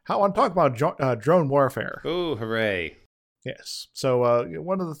conflicts. I want to talk about drone warfare. Ooh, hooray. Yes. So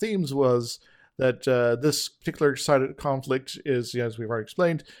one of the themes was that this particular side of conflict is, as we've already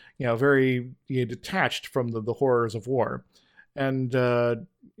explained, very detached from the horrors of war. And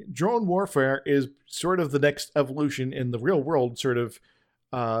drone warfare is sort of the next evolution in the real world, sort of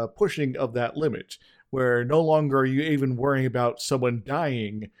pushing of that limit, where no longer are you even worrying about someone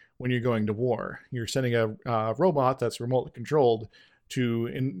dying when you're going to war. You're sending a robot that's remotely controlled to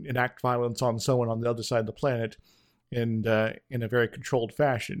enact violence on someone on the other side of the planet in a very controlled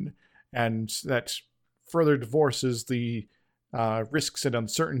fashion, and that further divorces the risks and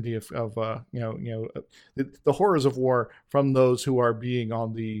uncertainty of the horrors of war from those who are being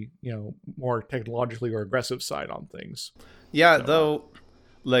on the more technologically or aggressive side on things. Yeah, though,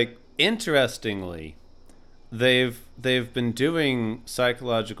 like, interestingly, they've been doing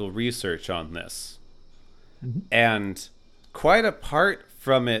psychological research on this, and quite apart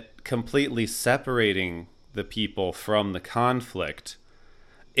from it completely separating the people from the conflict,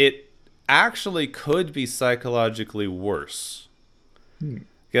 it actually could be psychologically worse.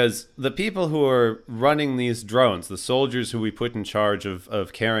 Because the people who are running these drones, the soldiers who we put in charge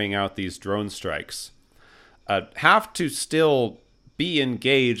of carrying out these drone strikes, have to still be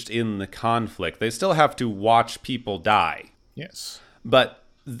engaged in the conflict. They still have to watch people die. Yes. But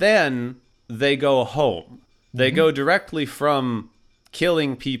then they go home. They go directly from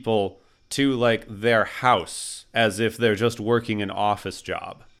killing people to like their house as if they're just working an office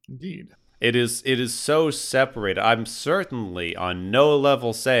job. Indeed. It is so separated. I'm certainly on no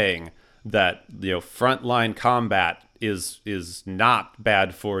level saying that frontline combat is not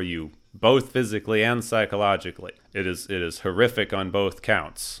bad for you, both physically and psychologically. It is horrific on both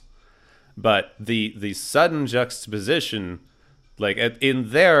counts. But the sudden juxtaposition, like in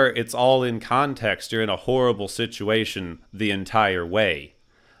there, it's all in context. You're in a horrible situation the entire way.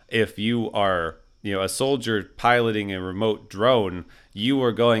 If you are a soldier piloting a remote drone, you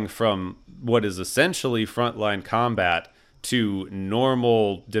are going from what is essentially frontline combat to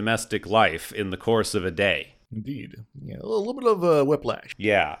normal domestic life in the course of a day. Indeed. Yeah, a little bit of whiplash.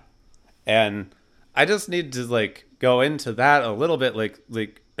 Yeah. And I just need to go into that a little bit,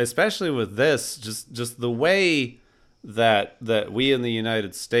 like especially with this, just the way that we in the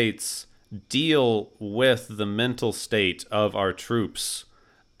United States deal with the mental state of our troops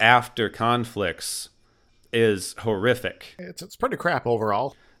after conflicts is horrific. It's pretty crap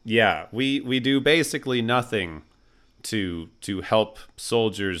overall. Yeah, we do basically nothing to help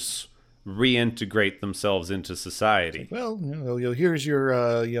soldiers reintegrate themselves into society. Well, here's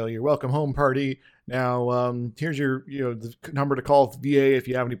your your welcome home party. Now, here's your the number to call the VA if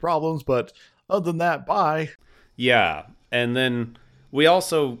you have any problems. But other than that, bye. Yeah, and then we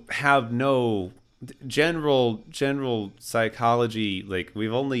also have no general psychology. Like,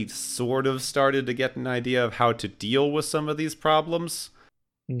 we've only sort of started to get an idea of how to deal with some of these problems.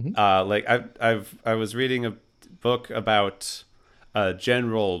 Mm-hmm. I was reading a book about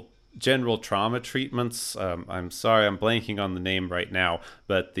General general trauma treatments. I'm sorry, I'm blanking on the name right now,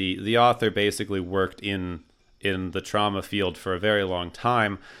 but the author basically worked in the trauma field for a very long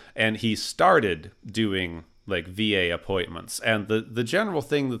time, and he started doing like VA appointments. And the general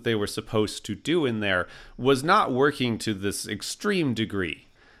thing that they were supposed to do in there was not working to this extreme degree.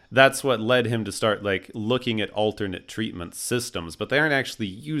 That's what led him to start like looking at alternate treatment systems, but they aren't actually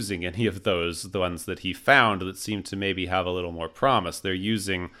using any of those, the ones that he found that seem to maybe have a little more promise. They're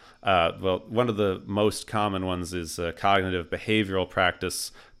using, one of the most common ones is a cognitive behavioral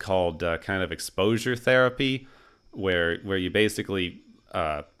practice called kind of exposure therapy, where you basically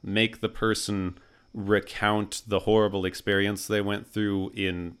make the person recount the horrible experience they went through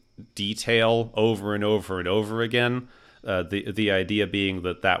in detail over and over and over again. The idea being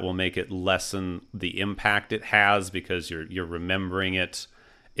that will make it lessen the impact it has because you're remembering it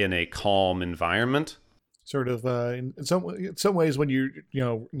in a calm environment. Sort of in some ways, when you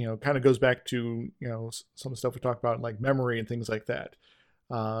kind of goes back to some of the stuff we talked about, like memory and things like that.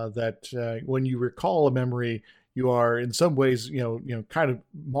 When you recall a memory, you are in some ways kind of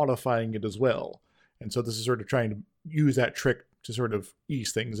modifying it as well. And so this is sort of trying to use that trick to sort of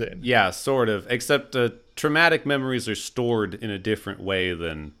ease things in. Yeah, sort of. Except traumatic memories are stored in a different way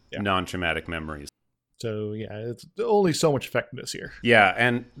than non-traumatic memories. So yeah, it's only so much effectiveness here. Yeah,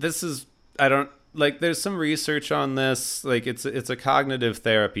 and this is, I don't, like, there's some research on this. Like, it's a cognitive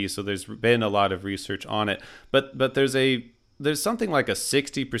therapy, so there's been a lot of research on it. But there's something like a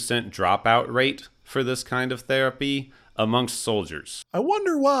 60% dropout rate for this kind of therapy amongst soldiers. I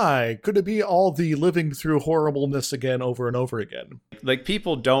wonder why. Could it be all the living through horribleness again over and over again? Like,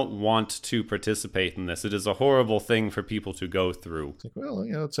 people don't want to participate in this. It is a horrible thing for people to go through. It's like, well,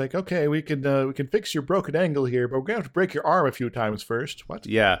 it's like, okay, we can fix your broken ankle here, but we're gonna have to break your arm a few times first. What?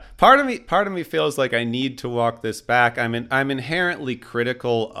 Yeah, part of me feels like I need to walk this back. I'm inherently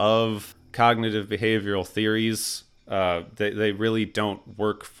critical of cognitive behavioral theories. They really don't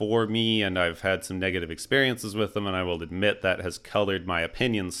work for me, and I've had some negative experiences with them, and I will admit that has colored my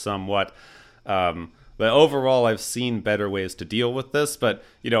opinions somewhat. But overall, I've seen better ways to deal with this. But,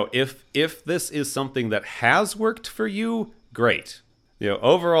 if this is something that has worked for you, great.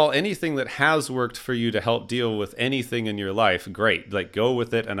 Overall, anything that has worked for you to help deal with anything in your life, great. Like, go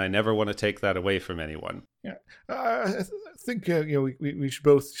with it, and I never want to take that away from anyone. Yeah, I think we should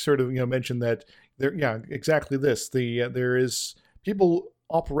both sort of mention that there. Yeah, exactly this. There is people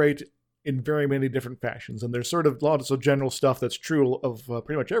operate in very many different fashions, and there's sort of lots of general stuff that's true of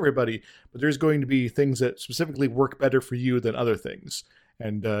pretty much everybody. But there's going to be things that specifically work better for you than other things.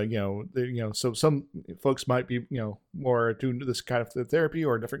 And so some folks might be more attuned to this kind of therapy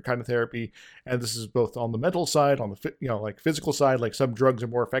or a different kind of therapy, and this is both on the mental side, on the like physical side. Like, some drugs are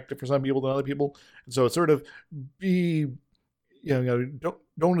more effective for some people than other people, and so it's sort of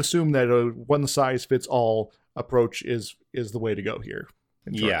don't assume that a one size fits all approach is the way to go here.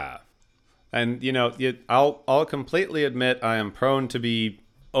 Yeah, and I'll completely admit I am prone to be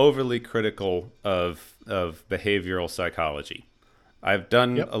overly critical of behavioral psychology. I've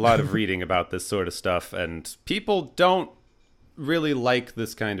done a lot of reading about this sort of stuff, and people don't really like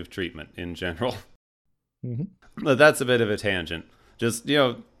this kind of treatment in general. Mm-hmm. But that's a bit of a tangent. Just,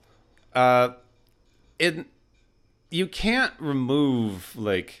 you can't remove,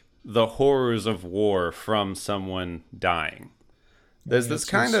 like, the horrors of war from someone dying. There's this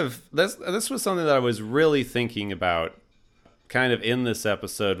kind of... This was something that I was really thinking about kind of in this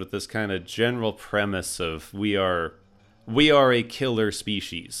episode, with this kind of general premise of we are a killer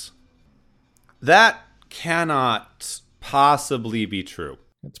species. That cannot possibly be true.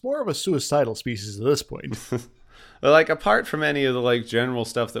 It's more of a suicidal species at this point. Like, apart from any of the like general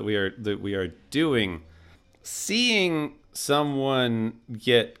stuff that we are doing, seeing someone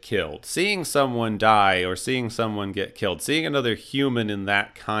get killed, seeing someone die, or seeing someone get killed, seeing another human in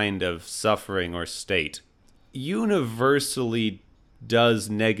that kind of suffering or state, universally does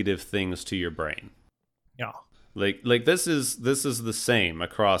negative things to your brain. Yeah. Like this is the same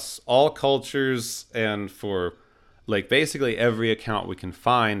across all cultures, and for like basically every account we can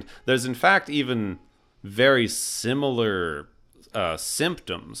find. There's in fact even very similar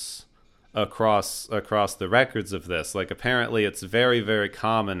symptoms across the records of this. Like, apparently it's very, very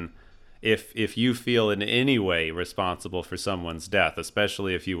common if you feel in any way responsible for someone's death,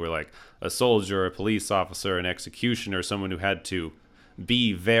 especially if you were like a soldier, a police officer, an executioner, someone who had to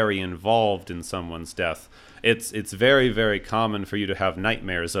be very involved in someone's death. It's very, very common for you to have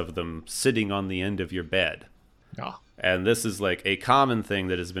nightmares of them sitting on the end of your bed. Yeah. And this is like a common thing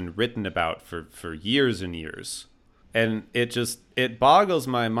that has been written about for years and years. And it boggles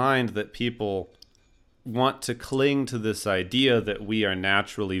my mind that people want to cling to this idea that we are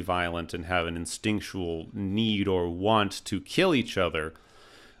naturally violent and have an instinctual need or want to kill each other,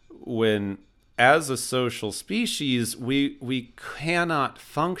 when as a social species we cannot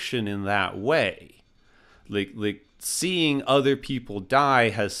function in that way. Like seeing other people die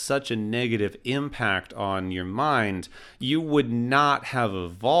has such a negative impact on your mind. You would not have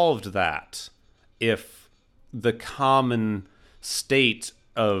evolved that if the common state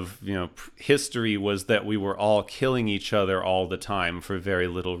of history was that we were all killing each other all the time for very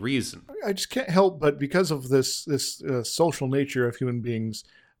little reason. I just can't help but, because of this social nature of human beings,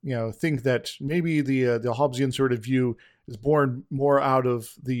 think that maybe the Hobbesian sort of view is born more out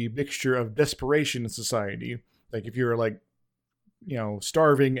of the mixture of desperation in society. Like if you're like,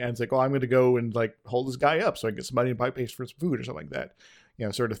 starving and it's like, oh, I'm going to go and like hold this guy up so I can get some money and buy for some food or something like that.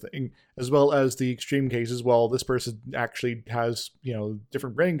 Sort of thing, as well as the extreme cases. Well, this person actually has,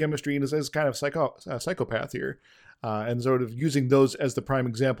 different brain chemistry and is kind of psychopath here, and sort of using those as the prime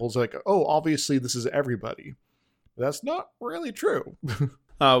examples. Like, oh, obviously this is everybody. But that's not really true.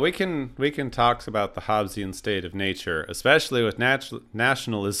 We can talk about the Hobbesian state of nature, especially with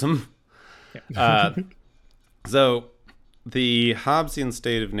nationalism. Yeah. So the Hobbesian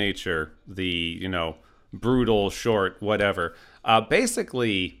state of nature, the brutal, short, whatever.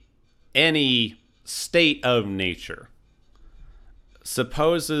 Basically, any state of nature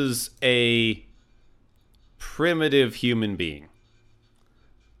supposes a primitive human being.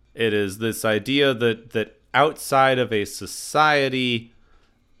 It is this idea that outside of a society,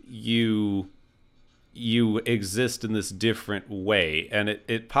 you exist in this different way, and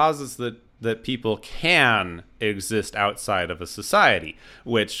it posits that people can exist outside of a society,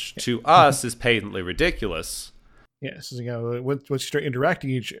 which to us is patently ridiculous. Yes, once you start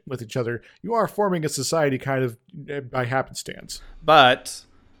interacting with each other, you are forming a society kind of by happenstance. But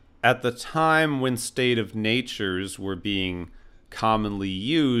at the time when state of natures were being commonly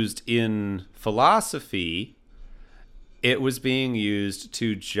used in philosophy, it was being used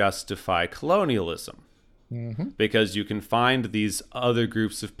to justify colonialism. Mm-hmm. Because you can find these other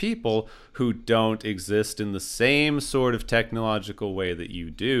groups of people who don't exist in the same sort of technological way that you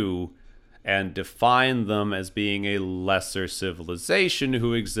do, and define them as being a lesser civilization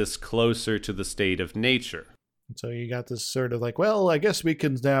who exists closer to the state of nature. So you got this sort of like, well, I guess we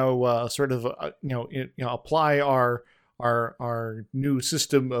can now apply our new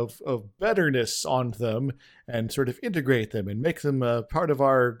system of betterness on them and sort of integrate them and make them a part of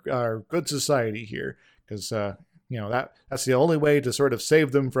our good society here, because that's the only way to sort of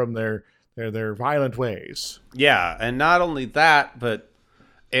save them from their violent ways. Yeah, and not only that, but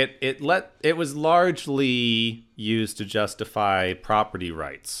it was largely used to justify property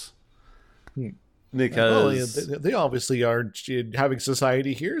rights. Because they obviously are having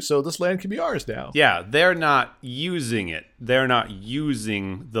society here, so this land can be ours now. Yeah, they're not using it. They're not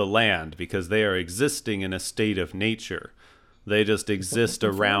using the land because they are existing in a state of nature. They just exist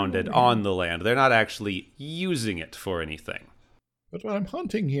around and on the land. They're not actually using it for anything. But I'm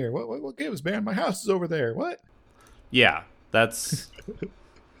hunting here. What gives, man? My house is over there. What? Yeah, that's...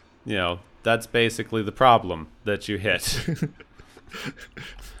 that's basically the problem that you hit.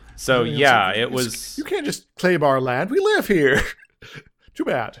 So, yeah, it was... You can't just claim our land. We live here. Too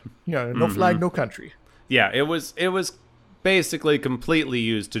bad. No flag, no country. Yeah, it was basically completely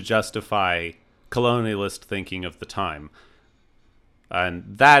used to justify colonialist thinking of the time. And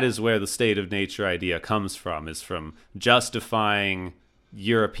that is where the state of nature idea comes from, is from justifying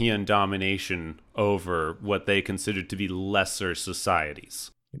European domination over what they considered to be lesser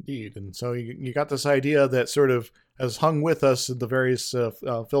societies. Indeed. And so you got this idea that sort of has hung with us in the various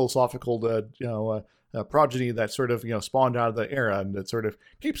philosophical progeny that sort of spawned out of the era, and it sort of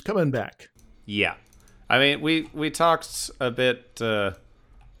keeps coming back. Yeah. I mean, we talked a bit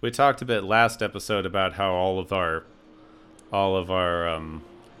last episode about how all of our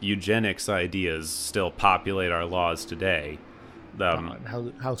eugenics ideas still populate our laws today.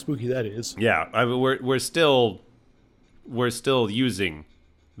 How spooky that is. Yeah, I mean, we're still using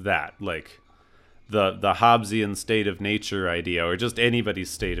that, like the Hobbesian state of nature idea, or just anybody's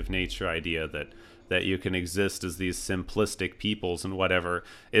state of nature idea that you can exist as these simplistic peoples and whatever,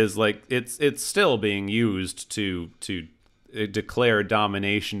 is like it's still being used to declare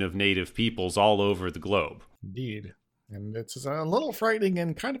domination of native peoples all over the globe. Indeed. And it's a little frightening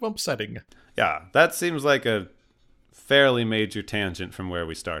and kind of upsetting. Yeah, that seems like a fairly major tangent from where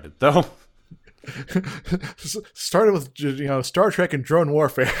we started, though. Started with Star Trek and drone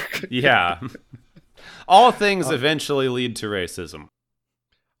warfare. Yeah. All things eventually lead to racism.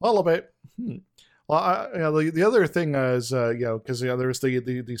 A little bit. Well, the other thing is, because there's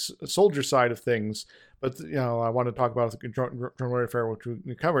the soldier side of things, But I want to talk about the drone warfare, which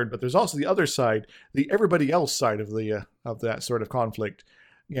we covered. But there's also the other side, the everybody else side of the of that sort of conflict.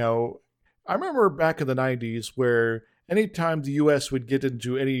 I remember back in the 90s where anytime the U.S. would get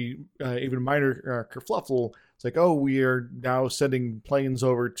into any even minor kerfluffle, it's like, oh, we are now sending planes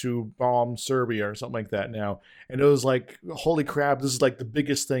over to bomb Serbia or something like that now. And it was like, holy crap, this is like the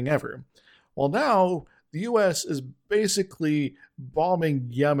biggest thing ever. Well, now the U.S. is basically bombing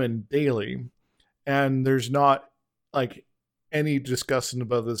Yemen daily, and there's not like any discussion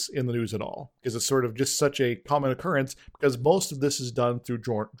about this in the news at all, because it's sort of just such a common occurrence, because most of this is done through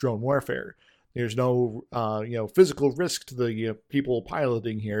drone warfare. There's no physical risk to the people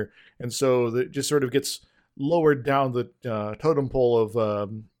piloting here, and so it just sort of gets lowered down the totem pole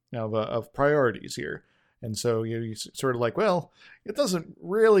of priorities here. And so you sort of like, well, it doesn't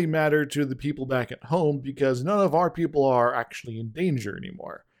really matter to the people back at home because none of our people are actually in danger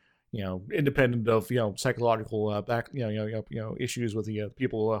anymore. Independent of psychological issues with the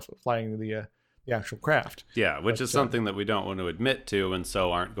people flying the actual craft. Yeah, which is something that we don't want to admit to, and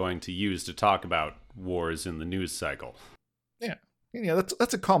so aren't going to use to talk about wars in the news cycle. Yeah,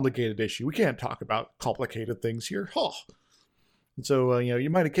 that's a complicated issue. We can't talk about complicated things here. Oh. And so you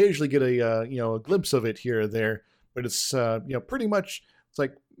might occasionally get a glimpse of it here or there, but it's pretty much it's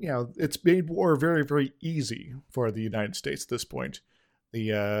like it's made war very, very easy for the United States at this point.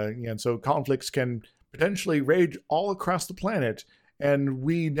 And so conflicts can potentially rage all across the planet, and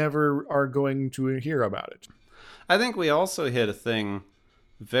we never are going to hear about it. I think we also hit a thing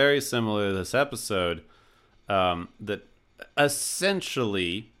very similar to this episode, that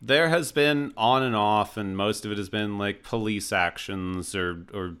essentially there has been on and off, and most of it has been like police actions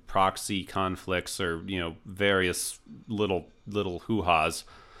or proxy conflicts or various little hoo-has.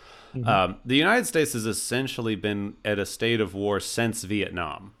 Mm-hmm. The United States has essentially been at a state of war since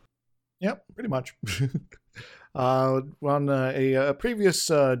Vietnam. Yep, pretty much. On a previous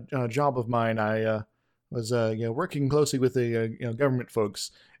job of mine, I was working closely with the government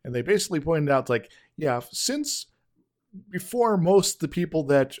folks, and they basically pointed out since before most of the people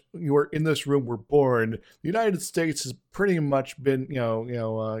that were in this room were born, the United States has pretty much been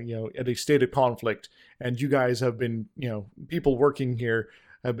at a state of conflict, and you guys have been people working here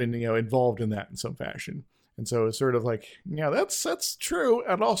have been involved in that in some fashion. And so it's sort of like, that's true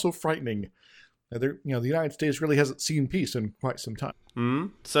and also frightening. The United States really hasn't seen peace in quite some time. Mm-hmm.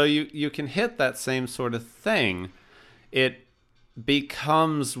 So you can hit that same sort of thing. It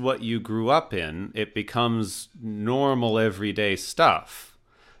becomes what you grew up in. It becomes normal everyday stuff.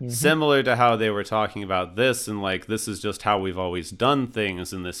 Mm-hmm. Similar to how they were talking about this, and like, this is just how we've always done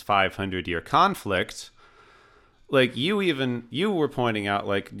things in this 500-year conflict. Like, you were pointing out,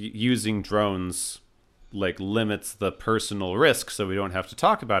 like, using drones like limits the personal risk, so we don't have to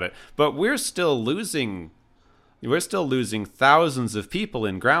talk about it. But we're still losing thousands of people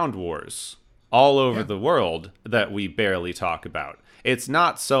in ground wars all over the world that we barely talk about. It's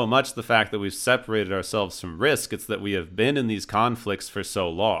not so much the fact that we've separated ourselves from risk, it's that we have been in these conflicts for so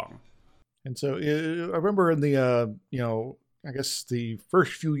long. And so I remember in the I guess the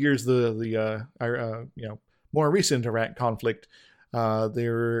first few years the more recent Iraq conflict, they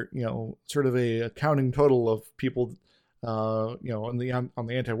were sort of a counting total of people on the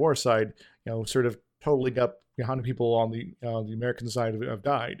anti-war side, sort of totaling up how many people on the American side have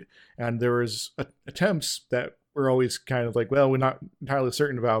died. And there was attempts that were always kind of like, well, we're not entirely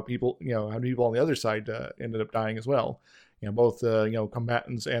certain about people, how many people on the other side ended up dying as well, both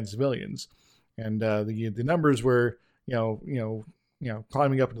combatants and civilians. And the numbers were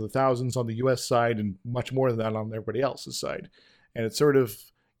climbing up into the thousands on the U.S. side and much more than that on everybody else's side. And it's sort of,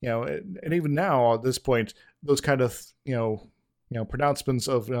 and even now at this point, those kind of, pronouncements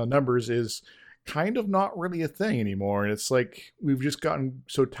of numbers is kind of not really a thing anymore. And it's like, we've just gotten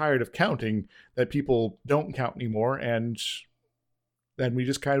so tired of counting that people don't count anymore. And then we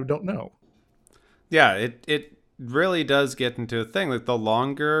just kind of don't know. Yeah, it really does get into a thing. Like the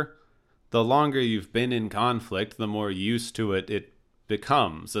longer you've been in conflict, the more used to it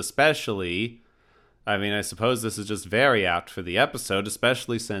becomes, especially, I mean, I suppose this is just very apt for the episode,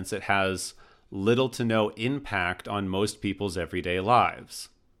 especially since it has little to no impact on most people's everyday lives.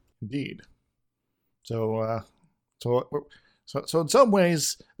 Indeed. So in some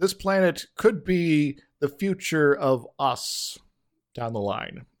ways, this planet could be the future of us down the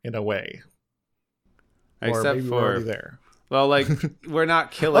line, in a way. Except or maybe for we're already there. Well, like, we're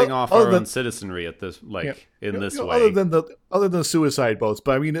not killing off our own citizenry at this, in this way. Other than suicide boats,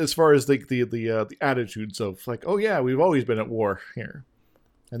 but I mean, as far as the attitudes of like, oh yeah, we've always been at war here,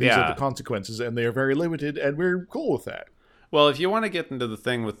 and these are the consequences, and they are very limited, and we're cool with that. Well, if you want to get into the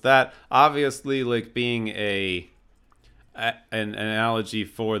thing with that, obviously, like being an analogy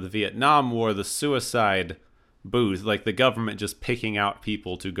for the Vietnam War, the suicide booth, like the government just picking out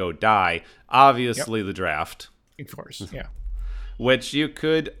people to go die, obviously the draft. Of course, yeah. Which you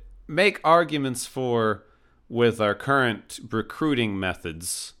could make arguments for with our current recruiting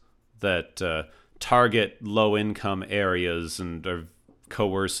methods that target low-income areas and are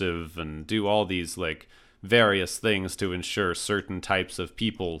coercive and do all these like various things to ensure certain types of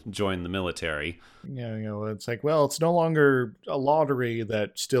people join the military. Yeah, it's like, well, it's no longer a lottery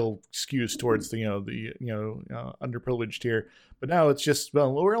that still skews towards the underprivileged here, but now it's just,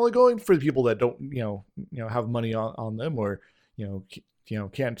 well, we're only going for the people that don't have money on them, or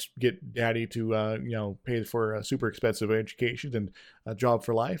can't get daddy to pay for a super expensive education and a job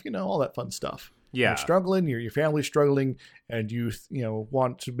for life, all that fun stuff. Yeah, you're struggling, your family's struggling, and you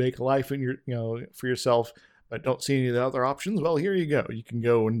want to make a life in your for yourself, but don't see any of the other options. Well, here you go. You can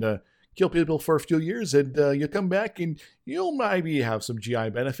go and kill people for a few years, and you'll come back and you'll maybe have some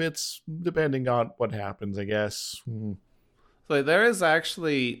GI benefits, depending on what happens, I guess. So there is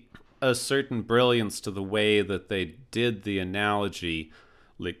actually a certain brilliance to the way that they did the analogy,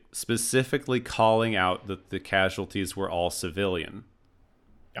 like specifically calling out that the casualties were all civilian.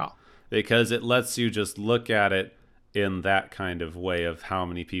 Yeah. Because it lets you just look at it in that kind of way of how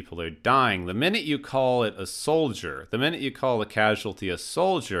many people are dying. The minute you call it a soldier, the minute you call a casualty a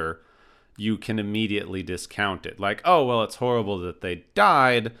soldier, you can immediately discount it. Like, oh, well, it's horrible that they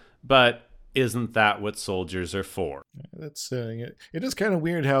died, but isn't that what soldiers are for? That's it is kind of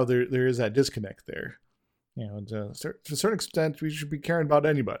weird how there is that disconnect there. To a certain extent, we should be caring about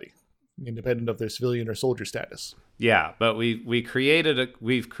anybody, independent of their civilian or soldier status. Yeah, but we've created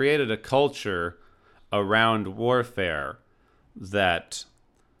a culture around warfare that,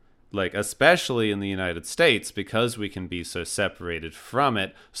 like, especially in the United States, because we can be so separated from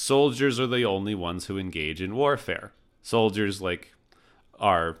it, soldiers are the only ones who engage in warfare. Soldiers, like,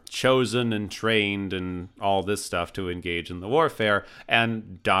 are chosen and trained and all this stuff to engage in the warfare,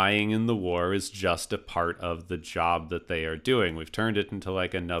 and dying in the war is just a part of the job that they are doing. We've turned it into,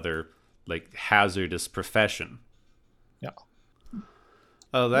 like, another, like, hazardous profession. Yeah.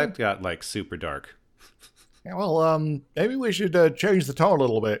 Oh, that got, like, super dark. Yeah, well, maybe we should change the tone a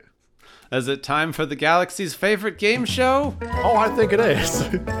little bit. Is it time for the galaxy's favorite game show? Oh, I think it is.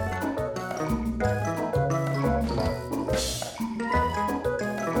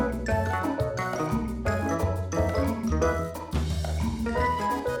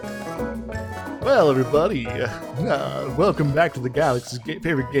 Well, everybody, welcome back to the galaxy's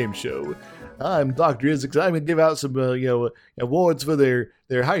favorite game show. I'm Dr. Isaac. I'm going to give out some, awards for their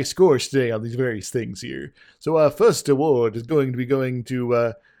high scores today on these various things here. So our first award is going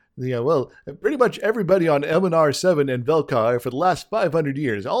to, pretty much everybody on LNR7 and Velkar for the last 500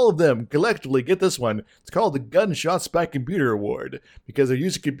 years. All of them collectively get this one. It's called the Gunshots by Computer Award, because they're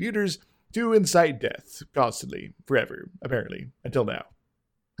using computers to incite death constantly, forever, apparently, until now.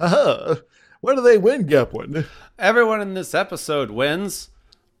 Haha! What do they win, Gepwin? Everyone in this episode wins.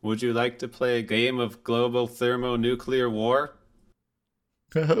 Would you like to play a game of global thermonuclear war?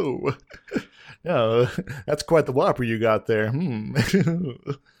 Oh, no, that's quite the whopper you got there.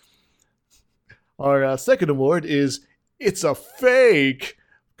 Our second award is It's a Fake.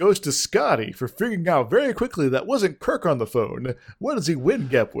 Goes to Scotty for figuring out very quickly that wasn't Kirk on the phone. What does he win,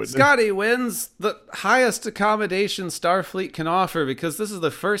 Gepwood? Scotty wins the highest accommodation Starfleet can offer, because this is the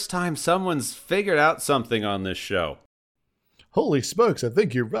first time someone's figured out something on this show. Holy smokes, I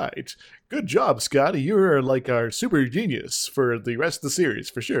think you're right. Good job, Scotty. You're like our super genius for the rest of the series,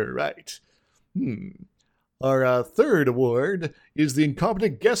 for sure, right? Our third award is the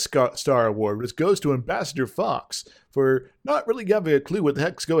Incompetent Guest Star Award, which goes to Ambassador Fox for not really having a clue what the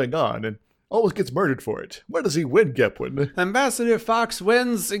heck's going on and almost gets murdered for it. Where does he win, Gepwin? Ambassador Fox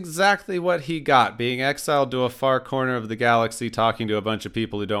wins exactly what he got, being exiled to a far corner of the galaxy talking to a bunch of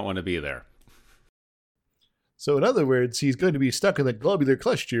people who don't want to be there. So in other words, he's going to be stuck in the globular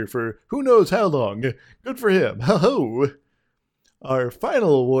cluster for who knows how long. Good for him. Ho-ho! Our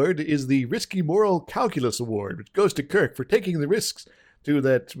final award is the Risky Moral Calculus Award, which goes to Kirk for taking the risks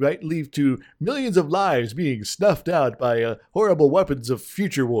that might lead to millions of lives being snuffed out by horrible weapons of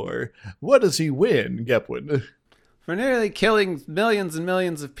future war. What does he win, Gepwin? For nearly killing millions and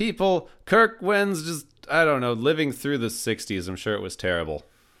millions of people, Kirk wins just, I don't know, living through the 60s. I'm sure it was terrible.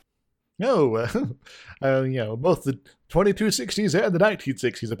 No, both the 2260s and the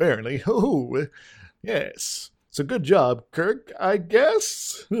 1960s, apparently. Oh, yes. So good job, Kirk, I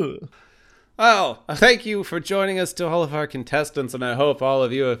guess. Well, thank you for joining us to all of our contestants, and I hope all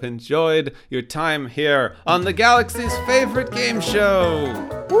of you have enjoyed your time here on the galaxy's favorite game show.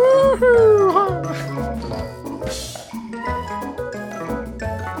 Woohoo!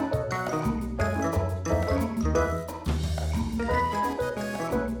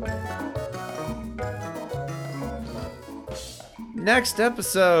 Next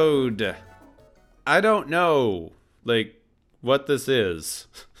episode. I don't know, what this is.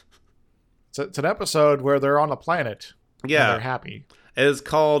 It's an episode where they're on a planet. Yeah. And they're happy. It is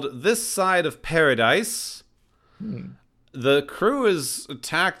called This Side of Paradise. The crew is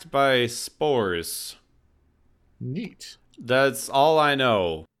attacked by spores. Neat. That's all I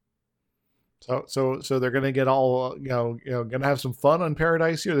know. So they're gonna get all gonna have some fun on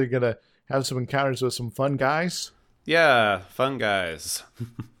Paradise here. They're gonna have some encounters with some fun guys. Yeah, fun guys.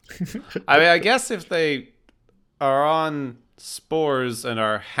 I mean, I guess if they are on spores and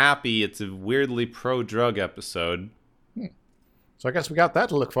are happy, it's a weirdly pro-drug episode. So I guess we got that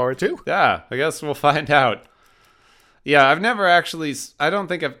to look forward to. Yeah, I guess we'll find out. Yeah, I don't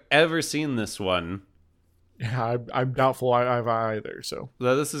think I've ever seen this one. Yeah, I'm doubtful I've either, so.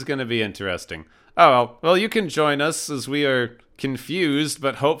 This is going to be interesting. Oh, well, you can join us as we are confused,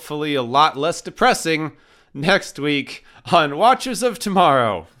 but hopefully a lot less depressing next week on Watchers of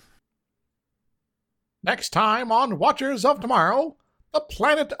Tomorrow. Next time on Watchers of Tomorrow, the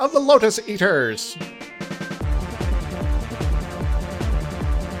planet of the Lotus Eaters.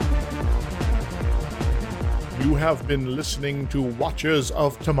 You have been listening to Watchers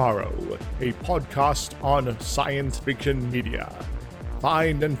of Tomorrow, a podcast on science fiction media.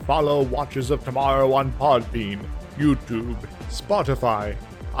 Find and follow Watchers of Tomorrow on Podbean, YouTube, Spotify,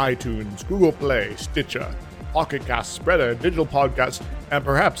 iTunes, Google Play, Stitcher, Pocket Cast, Spreader, Digital Podcast, and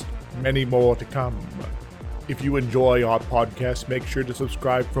perhaps many more to come. If you enjoy our podcast, make sure to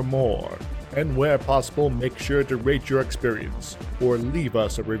subscribe for more. And where possible, make sure to rate your experience or leave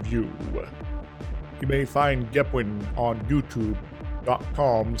us a review. You may find Gepwin on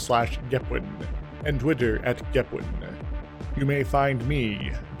youtube.com/Gepwin and Twitter @Gepwin. You may find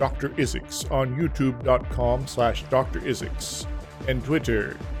me, Dr. Isix, on youtube.com/Dr. Isix and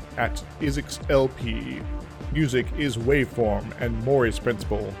Twitter @IsixLP. Music is Waveform and Maury's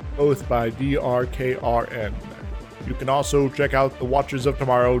Principle, both by DRKRN. You can also check out the Watchers of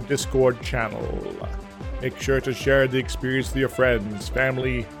Tomorrow Discord channel. Make sure to share the experience with your friends,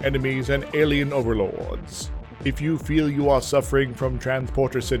 family, enemies, and alien overlords. If you feel you are suffering from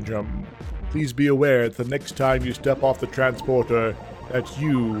transporter syndrome, please be aware that the next time you step off the transporter, that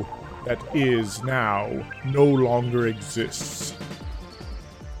you, that is now, no longer exists.